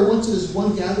remember I went to this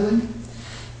one gathering.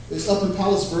 It was up in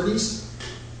Palos Verdes.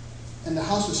 And the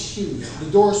house was huge. The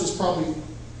doors was probably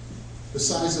the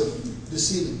size of the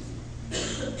ceiling.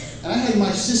 And I had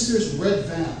my sister's red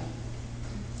van.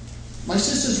 My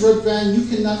sister's red van, you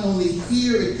can not only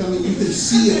hear it coming, you can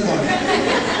see it coming.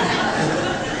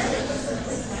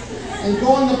 And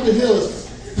going up the hills,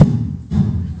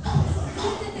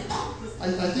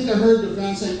 I think I heard the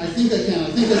van saying, I think I can,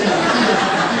 I think I can, I think I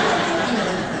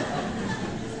can.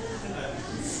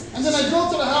 And then I drove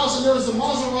to the house and there was the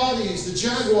Maseratis, the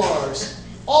Jaguars,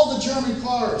 all the German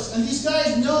cars. And these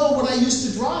guys know what I used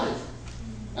to drive.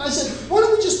 And I said, why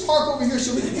don't we just park over here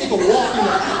so we can take a walk in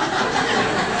the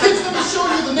kids, let me show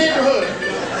you the neighborhood.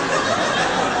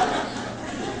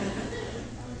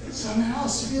 So now I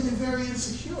was feeling very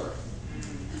insecure.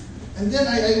 And then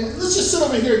let's just sit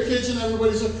over here, kids, and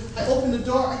everybody's like, I opened the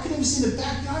door, I couldn't even see the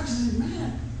backyard, because I said,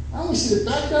 man, I only see the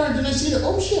backyard, and then I see the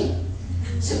ocean.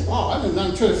 I said, wow, I've been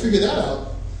trying to figure that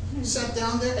out. Sat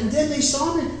down there, and then they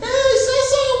saw me. Hey,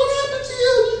 Cesar, what happened to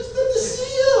you? It's good to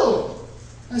see you.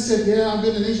 I said, yeah, I've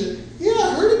been in Asia. Yeah,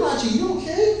 I heard about you. You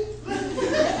okay?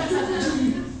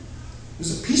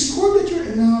 There's a Peace Corps that you're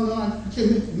in? No, I became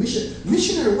a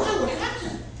missionary. Wow, what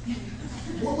happened?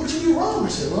 What did you do wrong? I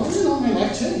said, well, you know, my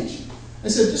life changed. I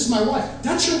said, this is my wife.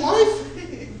 That's your wife?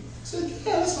 I said,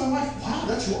 yeah, that's my wife. Wow,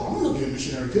 that's your wife. I'm going to be a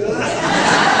missionary too.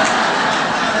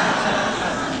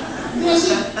 And I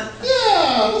said,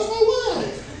 yeah, that's my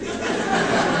wife.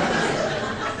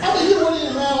 How about you? What are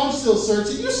you now? I'm still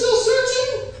searching. You're still searching?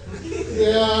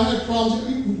 Yeah, I had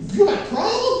problems. You had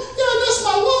problems? Yeah, that's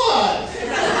my wife.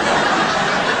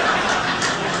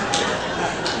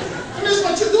 And that's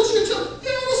my children. Those are your children.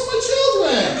 Yeah, that's my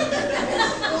children.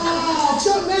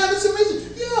 Wow, man, that's amazing.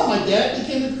 Yeah, my dad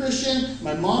became a Christian.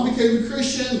 My mom became a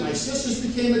Christian. My sisters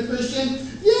became a Christian.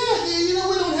 Yeah, you know,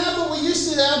 we don't have what we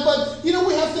used to have, but, you know,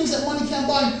 we have things that money can't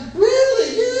buy.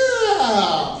 Really?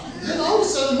 Yeah. Then all of a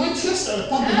sudden, my chest started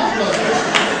pumping up like that.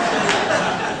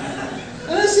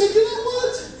 And I said, you know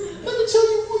what? Let me tell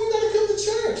you, you got to come to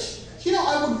church. You know,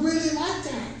 I would really like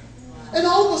that. And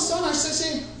all of a sudden, I started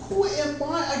saying, who am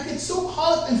I? I get so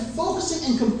caught up in focusing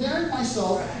and comparing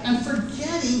myself and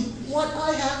forgetting what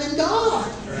I have in God.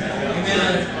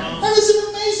 Amen. And it's an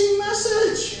amazing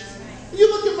message. You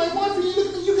look at my wife and you look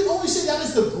at me, you can only say that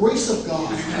is the grace of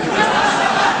God.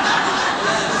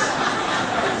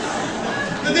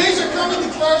 The days are coming,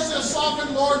 declares the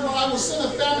sovereign Lord, when I will send a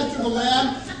famine through the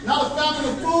land, not a famine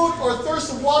of food or a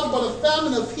thirst of water, but a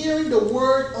famine of hearing the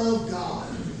word of God.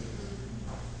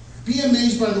 Be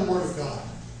amazed by the word of God.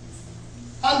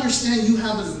 Understand you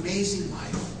have an amazing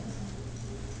life.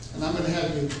 And I'm going to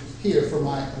have you here for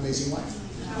my amazing life.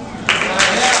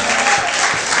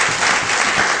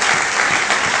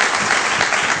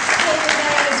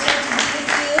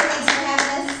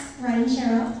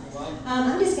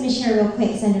 I'm just going to share real quick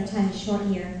because I know time is short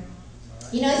here.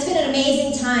 You know, it's been an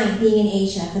amazing time being in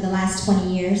Asia for the last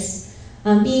 20 years.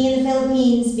 being in the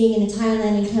Philippines, being in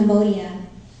Thailand and Cambodia.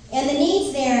 And the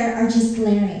needs there are just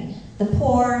glaring. The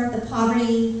poor, the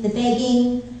poverty, the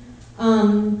begging.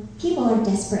 People are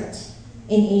desperate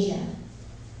in Asia.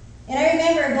 And I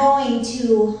remember going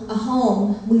to a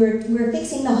home. We were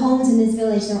fixing the homes in this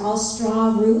village. They're all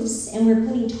straw roofs, and we were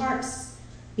putting tarps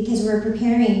because we were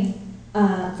preparing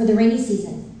for the rainy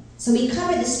season. So we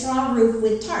covered the straw roof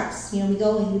with tarps. We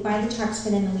go and we buy the tarps for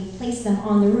them and we place them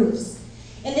on the roofs.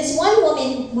 And this one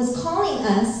woman was calling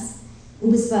us. It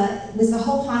was the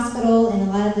Hope Hospital and a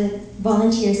lot of the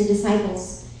volunteers, the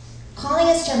disciples, calling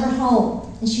us to her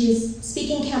home. And she was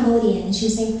speaking Cambodian, and she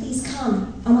was saying, please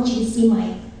come. I want you to see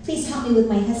please help me with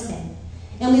my husband.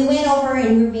 And we went over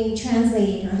and we were being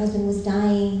translated. Her husband was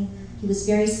dying. He was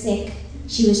very sick.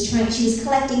 She was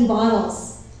collecting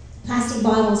bottles, plastic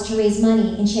bottles to raise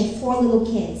money, and she had 4 little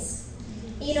kids.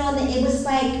 And it was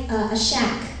like a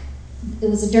shack. It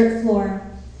was a dirt floor.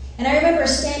 And I remember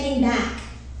standing back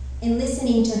and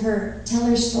listening to her tell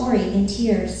her story in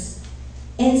tears.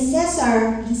 And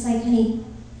Cesar, he's like, honey,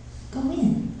 go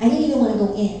in. I didn't even want to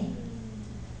go in.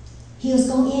 He was,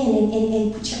 go in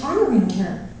and put your arm around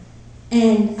her.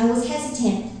 And I was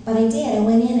hesitant, but I did. I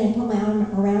went in and I put my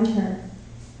arm around her.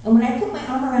 And when I put my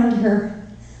arm around her,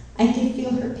 I could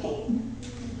feel her pain.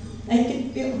 I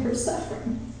could feel her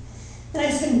suffering. And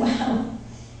I said, wow.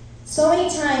 So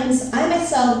many times, I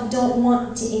myself don't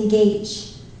want to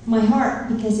engage my heart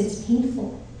because it's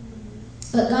painful.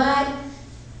 But God,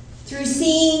 through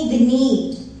seeing the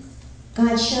need,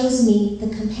 God shows me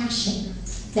the compassion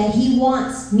that He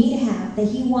wants me to have, that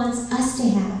He wants us to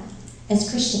have as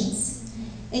Christians.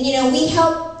 And we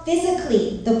help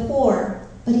physically the poor,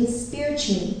 but it's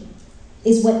spiritually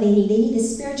is what they need. They need the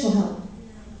spiritual help.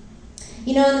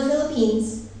 In the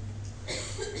Philippines,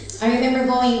 I remember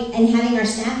going and having our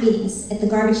staff meetings at the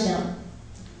garbage dump.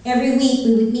 Every week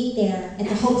we would meet there at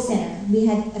the Hope Center. We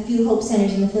had a few Hope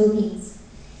Centers in the Philippines.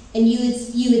 And you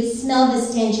would smell the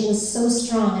stench. It was so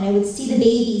strong. And I would see the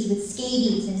babies with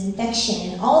scabies and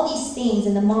infection and all these things,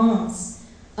 and the moms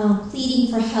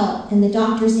pleading for help, and the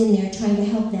doctors in there trying to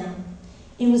help them.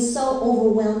 It was so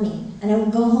overwhelming. And I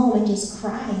would go home and just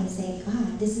cry and say,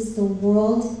 God, this is the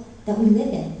world that we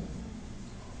live in.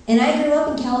 And I grew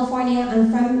up in California.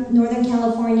 I'm from Northern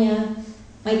California.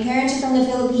 My parents are from the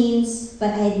Philippines, but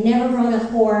I had never grown up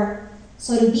poor.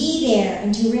 So to be there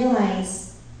and to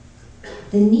realize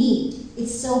the need,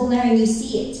 it's so glaring, you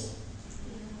see it.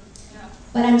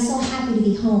 But I'm so happy to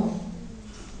be home.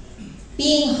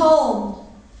 Being home,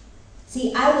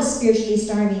 see, I was spiritually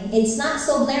starving. It's not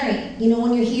so glaring.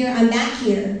 When you're here, I'm back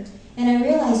here, and I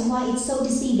realize why it's so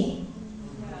deceiving.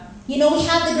 We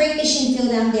have the Great Mission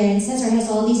Field out there, and Cesar has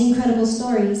all these incredible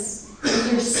stories. But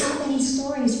there's so many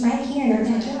stories right here in our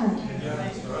backyard.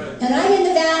 And I'm in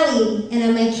the valley,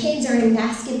 and my kids are in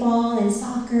basketball and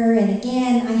soccer, and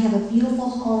again, I have a beautiful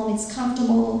home. It's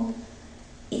comfortable.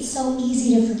 It's so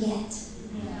easy to forget.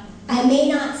 I may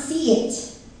not see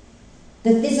it,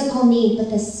 the physical need, but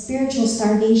the spiritual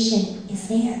starvation is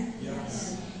there.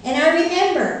 And I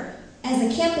remember, as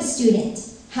a campus student,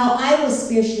 how I was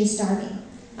spiritually starving.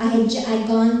 I'd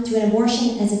gone through an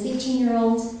abortion as a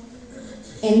 15-year-old,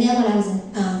 and then when I was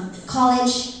in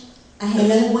college, I had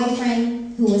another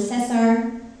boyfriend who was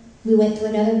Cesar. We went through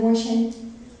another abortion,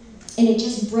 and it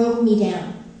just broke me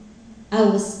down. I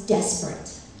was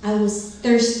desperate. I was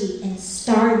thirsty and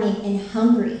starving and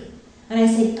hungry. And I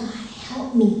said, God,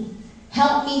 help me.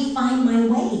 Help me find my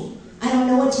way. I don't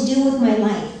know what to do with my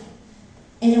life.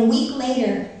 And a week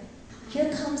later,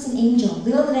 here comes an angel.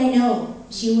 Little did I know,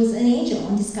 she was an angel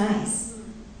in disguise.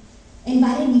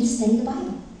 Invited me to study the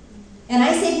Bible. And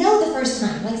I said no the first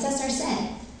time, like Cesar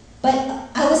said. But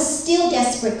I was still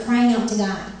desperate, crying out to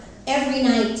God. Every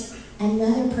night,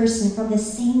 another person from the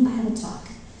same Bible talk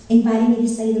invited me to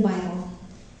study the Bible.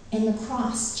 And the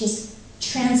cross just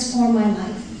transformed my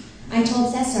life. I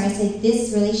told Cesar, I said,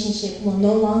 this relationship will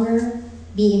no longer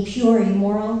be impure or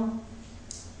immoral.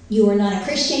 You are not a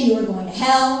Christian, you are going to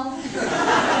hell.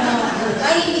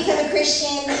 I need to become a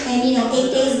Christian. And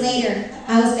 8 days later,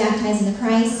 I was baptized into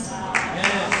Christ.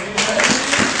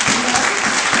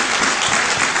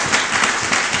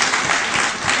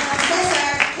 Cesar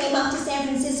came up to San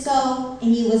Francisco,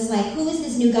 and he was like, who is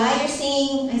this new guy you're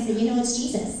seeing? I said, it's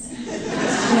Jesus.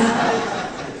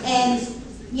 And,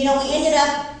 we ended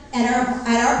up at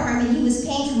our apartment. He was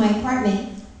paying for my apartment,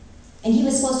 and he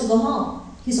was supposed to go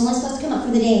home. He was only supposed to come up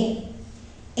for the day.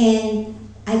 And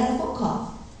I got a phone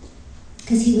call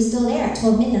because he was still there at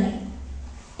 12 midnight.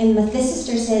 And the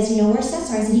sister says, where's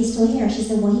Cesar? I said, he's still here. She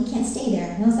said, well, he can't stay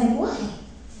there. And I was like, why?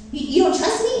 You don't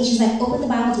trust me? And she's like, open the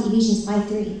Bible to Ephesians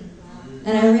 5:3.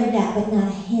 And I read that, but not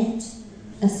a hint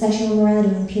of sexual immorality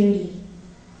and impurity.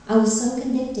 I was so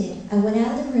convicted. I went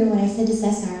out of the room and I said to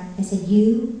Cesar, I said,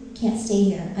 you can't stay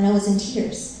here. And I was in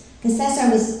tears. Because Cesar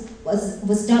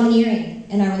was domineering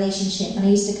in our relationship, and I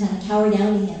used to kind of cower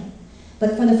down to him.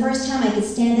 But for the first time, I could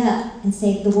stand up and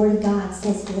say, the Word of God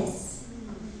says this.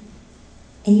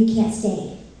 And you can't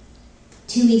stay.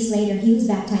 2 weeks later, he was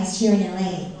baptized here in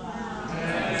LA. Wow.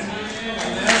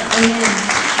 Amen.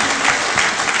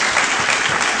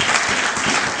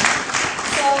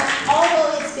 So,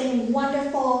 although it's been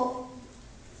wonderful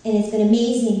and it's been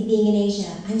amazing being in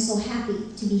Asia, I'm so happy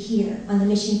to be here on the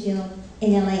mission field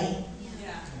in LA. Yeah.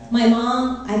 My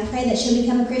mom, I pray that she'll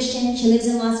become a Christian. She lives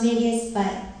in Las Vegas,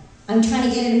 but I'm trying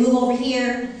to get her to move over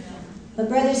here. But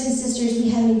brothers and sisters, we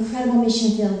have an incredible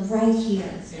mission field right here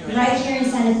in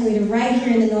Santa Clarita, right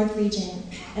here in the North region.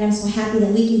 And I'm so happy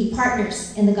that we can be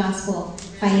partners in the gospel,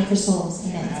 fighting for souls.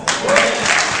 Amen.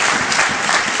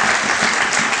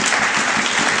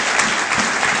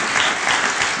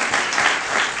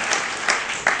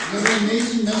 Another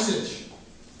amazing message.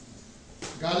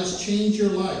 God has changed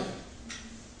your life.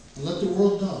 And let the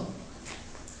world know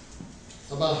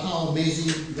about how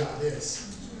amazing God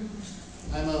is.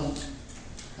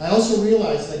 I also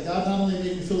realized that God not only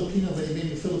made me Filipino, but He made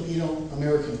me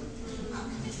Filipino-American.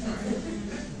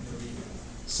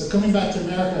 So coming back to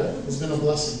America has been a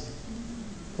blessing.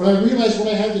 But I realized what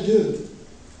I had to do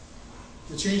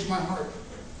to change my heart.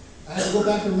 I had to go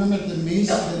back and remember the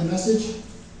message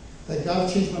that God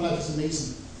changed my life is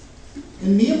amazing.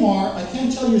 In Myanmar, I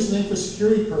can't tell you his name for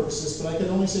security purposes, but I can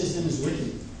only say his name is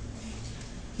Ricky.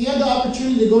 He had the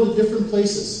opportunity to go to different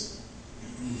places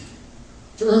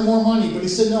to earn more money, but he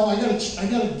said, no, I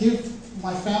gotta give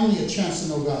my family a chance to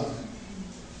know God.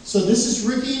 So this is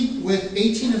Ricky with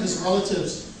 18 of his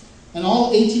relatives, and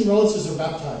all 18 relatives are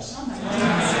baptized. Oh my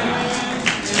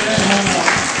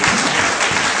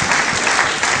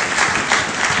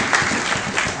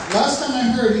last time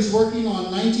I heard, he's working on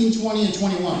 19, 20, and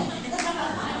 21.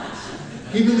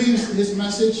 He believes his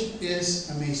message is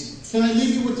amazing. Can I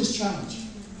leave you with this challenge?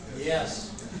 Yes.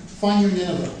 Find your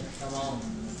Nineveh. Come on.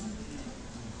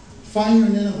 Find your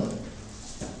Nineveh.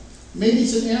 Maybe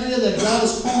it's an area that God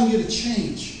is calling you to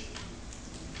change.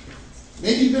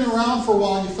 Maybe you've been around for a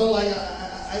while and you felt like,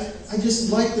 I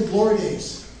just like the glory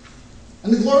days.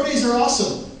 And the glory days are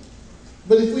awesome.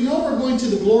 But if we know we're going to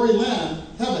the glory land,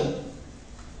 heaven,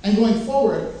 and going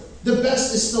forward, the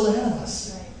best is still ahead of us.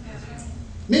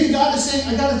 Maybe God is saying,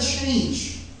 I got to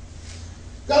change.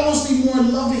 God wants to be more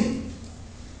loving.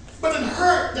 But it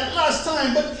hurt that last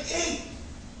time. But hey,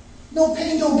 no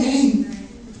pain, no gain.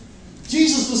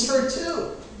 Jesus was hurt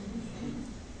too.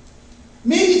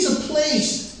 Maybe it's a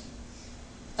place,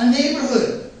 a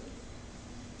neighborhood.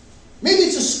 Maybe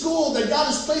it's a school that God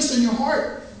has placed in your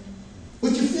heart,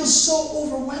 but you feel so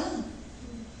overwhelmed.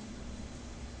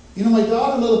 You know, my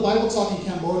daughter led a Bible talk in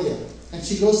Cambodia, and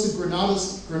she goes to Granada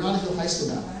Hill High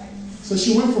School now. So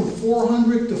she went from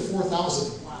 400 to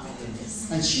 4,000. Wow.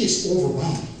 And she is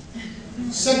overwhelmed.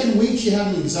 Second week, she had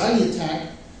an anxiety attack,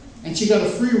 and she got a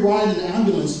free ride in an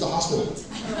ambulance to the hospital.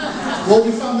 Well,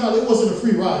 we found out it wasn't a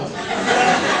free ride.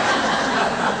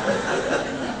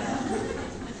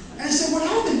 And I said, what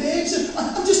happened, babe? She said,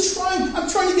 I'm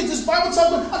trying to get this Bible talk,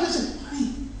 but I just said,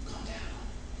 honey, calm down.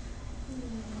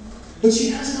 But she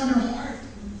has it on her heart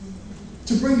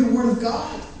to bring the Word of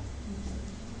God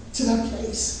to that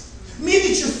place. Maybe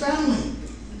it's your family.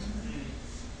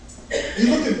 You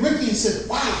look at Ricky and said,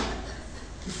 wow,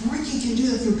 if Ricky can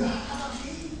do that through God, how about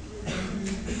me?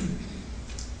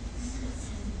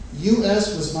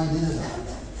 U.S. was my Nineveh.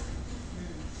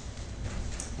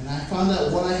 And I found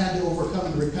out what I had to overcome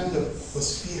and repent of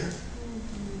was fear.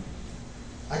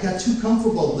 I got too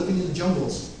comfortable living in the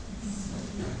jungles.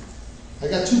 I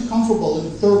got too comfortable in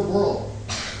the third world.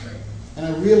 And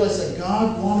I realized that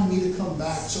God wanted me to come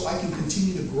back so I can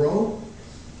continue to grow.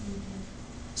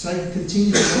 So I can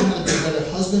continue to learn how to be a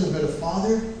better husband, a better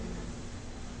father.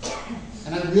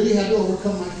 And I really had to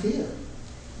overcome my fear.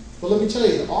 But let me tell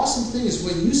you, the awesome thing is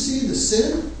when you see the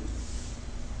sin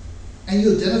and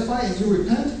you identify and you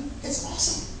repent, it's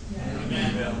awesome.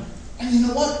 Amen. And you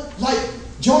know what? Like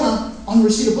Jonah on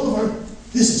Reseda Boulevard,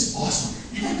 this is awesome.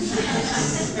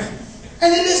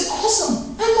 And it is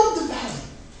awesome. I love the valley.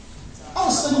 I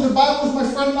was studying the Bible with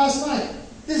my friend last night.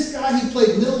 This guy, he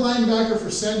played middle linebacker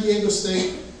for San Diego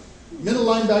State, middle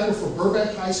linebacker for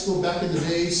Burbank High School back in the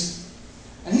days.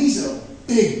 And he's a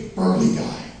big, burly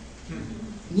guy.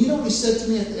 And you know what he said to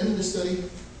me at the end of the study?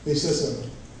 He says,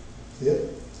 yep,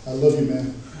 I love you,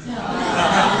 man.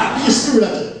 He just threw it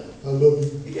out there. I love you.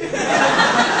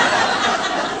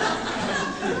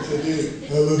 I said, dude,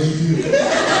 I love you too.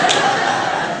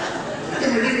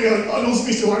 Oh, don't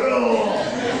speak to her. Oh.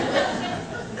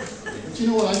 But you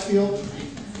know what I feel?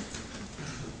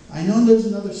 I know there's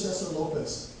another Cesar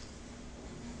Lopez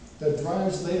that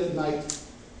drives late at night,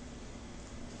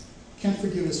 can't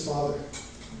forgive his father,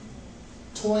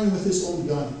 toying with his own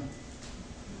gun,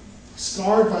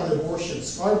 scarred by the abortion,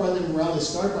 scarred by the immorality,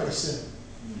 scarred by the sin,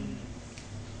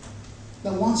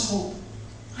 that wants hope.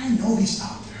 I know he's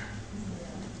out there.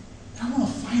 And I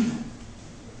want to find him.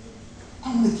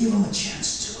 I want to give him a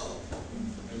chance too.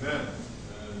 Amen.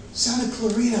 Santa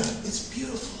Clarita, it's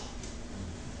beautiful.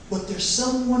 But there's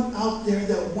someone out there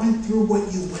that went through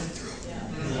what you went through.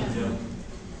 Yeah.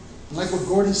 And like what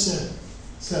Gordon says,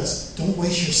 don't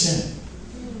waste your sin.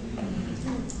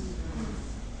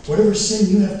 Whatever sin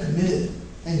you have committed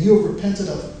and you have repented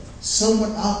of,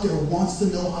 someone out there wants to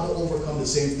know how to overcome the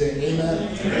same thing.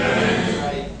 Amen?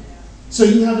 Amen. So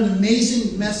you have an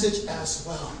amazing message as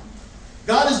well.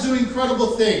 God is doing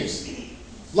incredible things.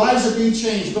 Lives are being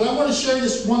changed. But I want to share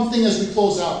this one thing as we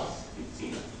close out.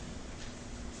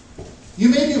 You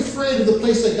may be afraid of the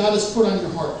place that God has put on your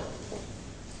heart.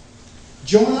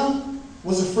 Jonah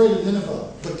was afraid of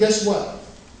Nineveh. But guess what?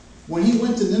 When he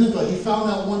went to Nineveh, he found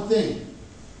out one thing.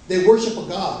 They worship a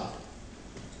god.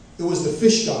 It was the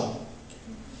fish god.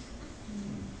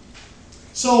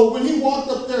 So when he walked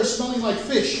up there smelling like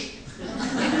fish,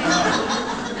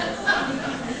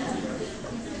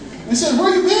 and said,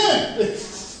 "Where you been?"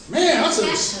 "Man, that's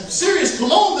a serious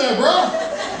cologne there, bro."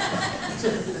 I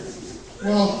said,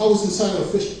 "Well, I was inside of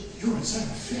a fish." "You were inside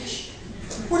of a fish?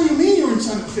 What do you mean you were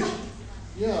inside of a fish?"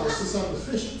 "Yeah, I was inside of a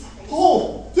fish."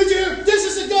 "Oh, did you? This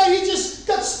is the guy, he just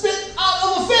got spit out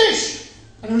of a fish."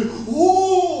 And I went,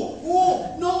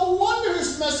 oh, no wonder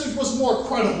his message was more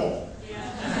credible.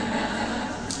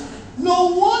 No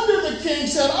wonder the king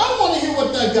said, "I want to hear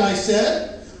what that guy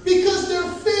said." Because their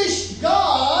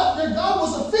God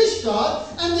was a fish god,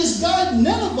 and this guy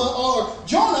Nineveh or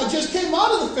Jonah just came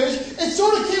out of the fish. It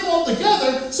sort of came all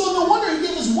together. So no wonder he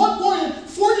gave us 1 point,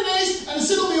 40 days, and the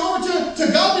sin will be over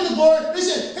to God be the glory. He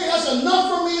said, "Hey, that's enough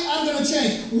for me. I'm going to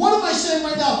change." What am I saying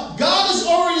right now? God is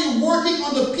already working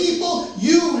on the people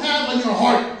you have on your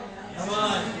heart. Come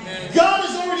on. God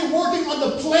is already working on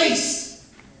the place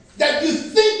that you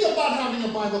think about having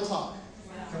a Bible talk.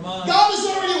 Come on. God is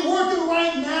already working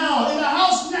right now in a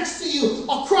house next to you,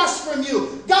 across from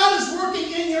you. God is working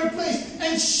in your place.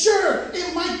 And sure,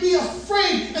 it might be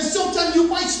afraid, and sometimes you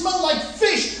might smell like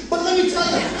fish. But let me tell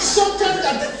you, sometimes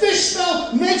that fish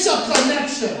smell makes a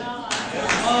connection.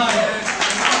 Come on.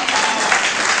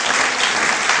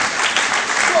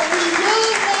 But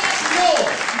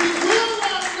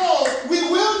we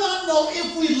will not know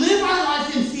if we live our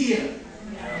life in fear.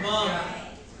 Come on.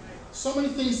 So many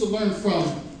things to learn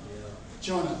from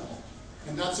Jonah.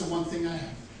 And that's the one thing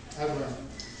I've learned.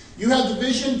 You have the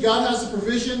vision. God has the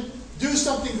provision. Do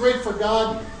something great for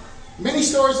God. Many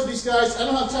stories of these guys. I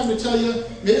don't have time to tell you.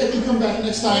 Maybe I can come back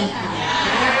next time.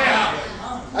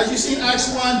 As you see in Acts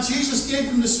 1, Jesus gave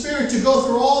them the Spirit to go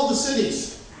through all the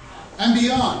cities and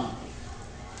beyond.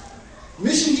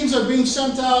 Mission teams are being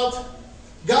sent out.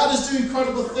 God is doing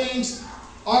incredible things.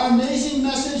 Our amazing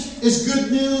message is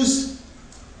good news.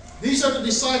 These are the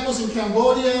disciples in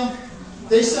Cambodia.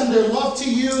 They send their love to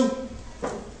you.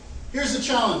 Here's the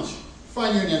challenge.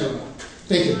 Find your Nineveh.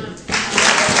 Thank you.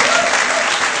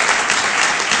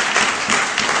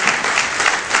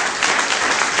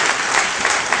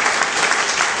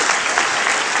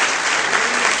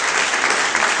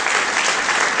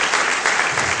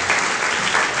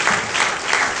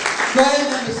 Go ahead and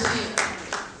have a seat.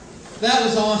 That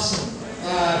was awesome.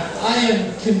 I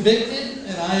am convicted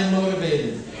and I am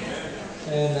motivated.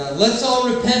 And let's all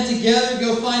repent together.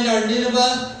 Go find our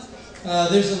Nineveh.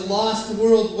 There's a lost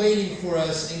world waiting for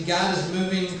us, and God is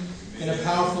moving in a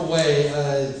powerful way.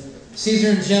 Caesar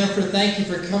and Jennifer, thank you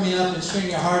for coming up and sharing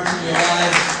your hearts and your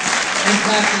lives,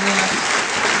 impacting us.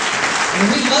 And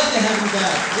we'd love to have you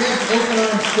back. We have open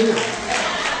arms too.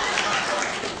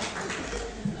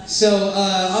 So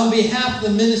on behalf of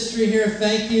the ministry here,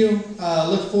 thank you.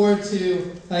 Look forward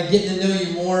to getting to know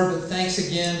you more, but thanks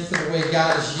again for the way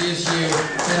God has used you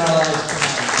in our lives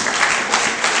tonight.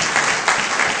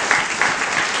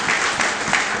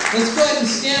 Let's go ahead and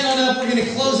stand on up. We're going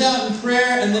to close out in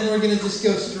prayer, and then we're going to just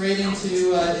go straight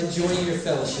into enjoying your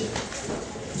fellowship.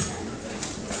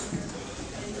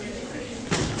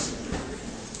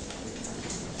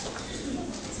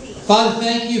 Father,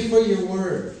 thank you for your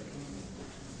word.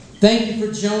 Thank you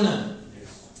for Jonah.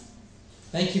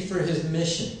 Thank you for his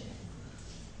mission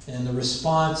and the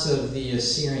response of the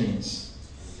Assyrians.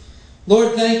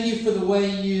 Lord, thank you for the way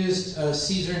you used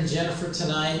Caesar and Jennifer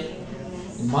tonight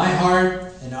in my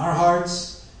heart, in our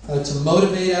hearts. to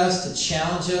motivate us, to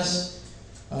challenge us,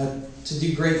 to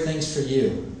do great things for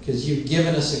you, because you've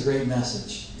given us a great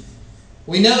message.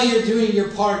 We know you're doing your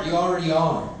part. You already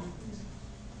are.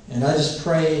 And I just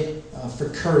pray for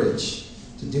courage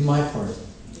to do my part.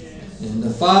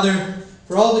 And Father,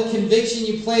 for all the conviction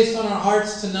you placed on our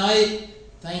hearts tonight,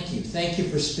 thank you. Thank you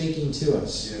for speaking to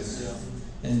us. Yes.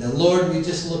 And Lord, we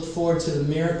just look forward to the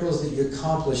miracles that you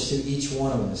accomplish through each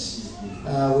one of us.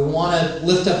 We want to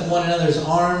lift up one another's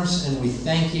arms, and we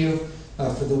thank you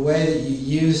for the way that you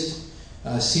used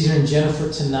Caesar and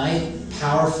Jennifer tonight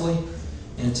powerfully,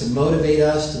 and to motivate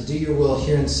us to do your will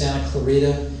here in Santa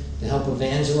Clarita, to help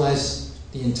evangelize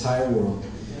the entire world.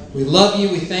 We love you.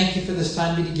 We thank you for this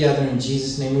time to be together. In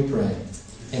Jesus' name we pray.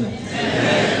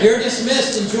 Amen. You're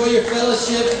dismissed. Enjoy your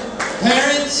fellowship.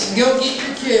 Parents, go get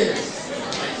your kids.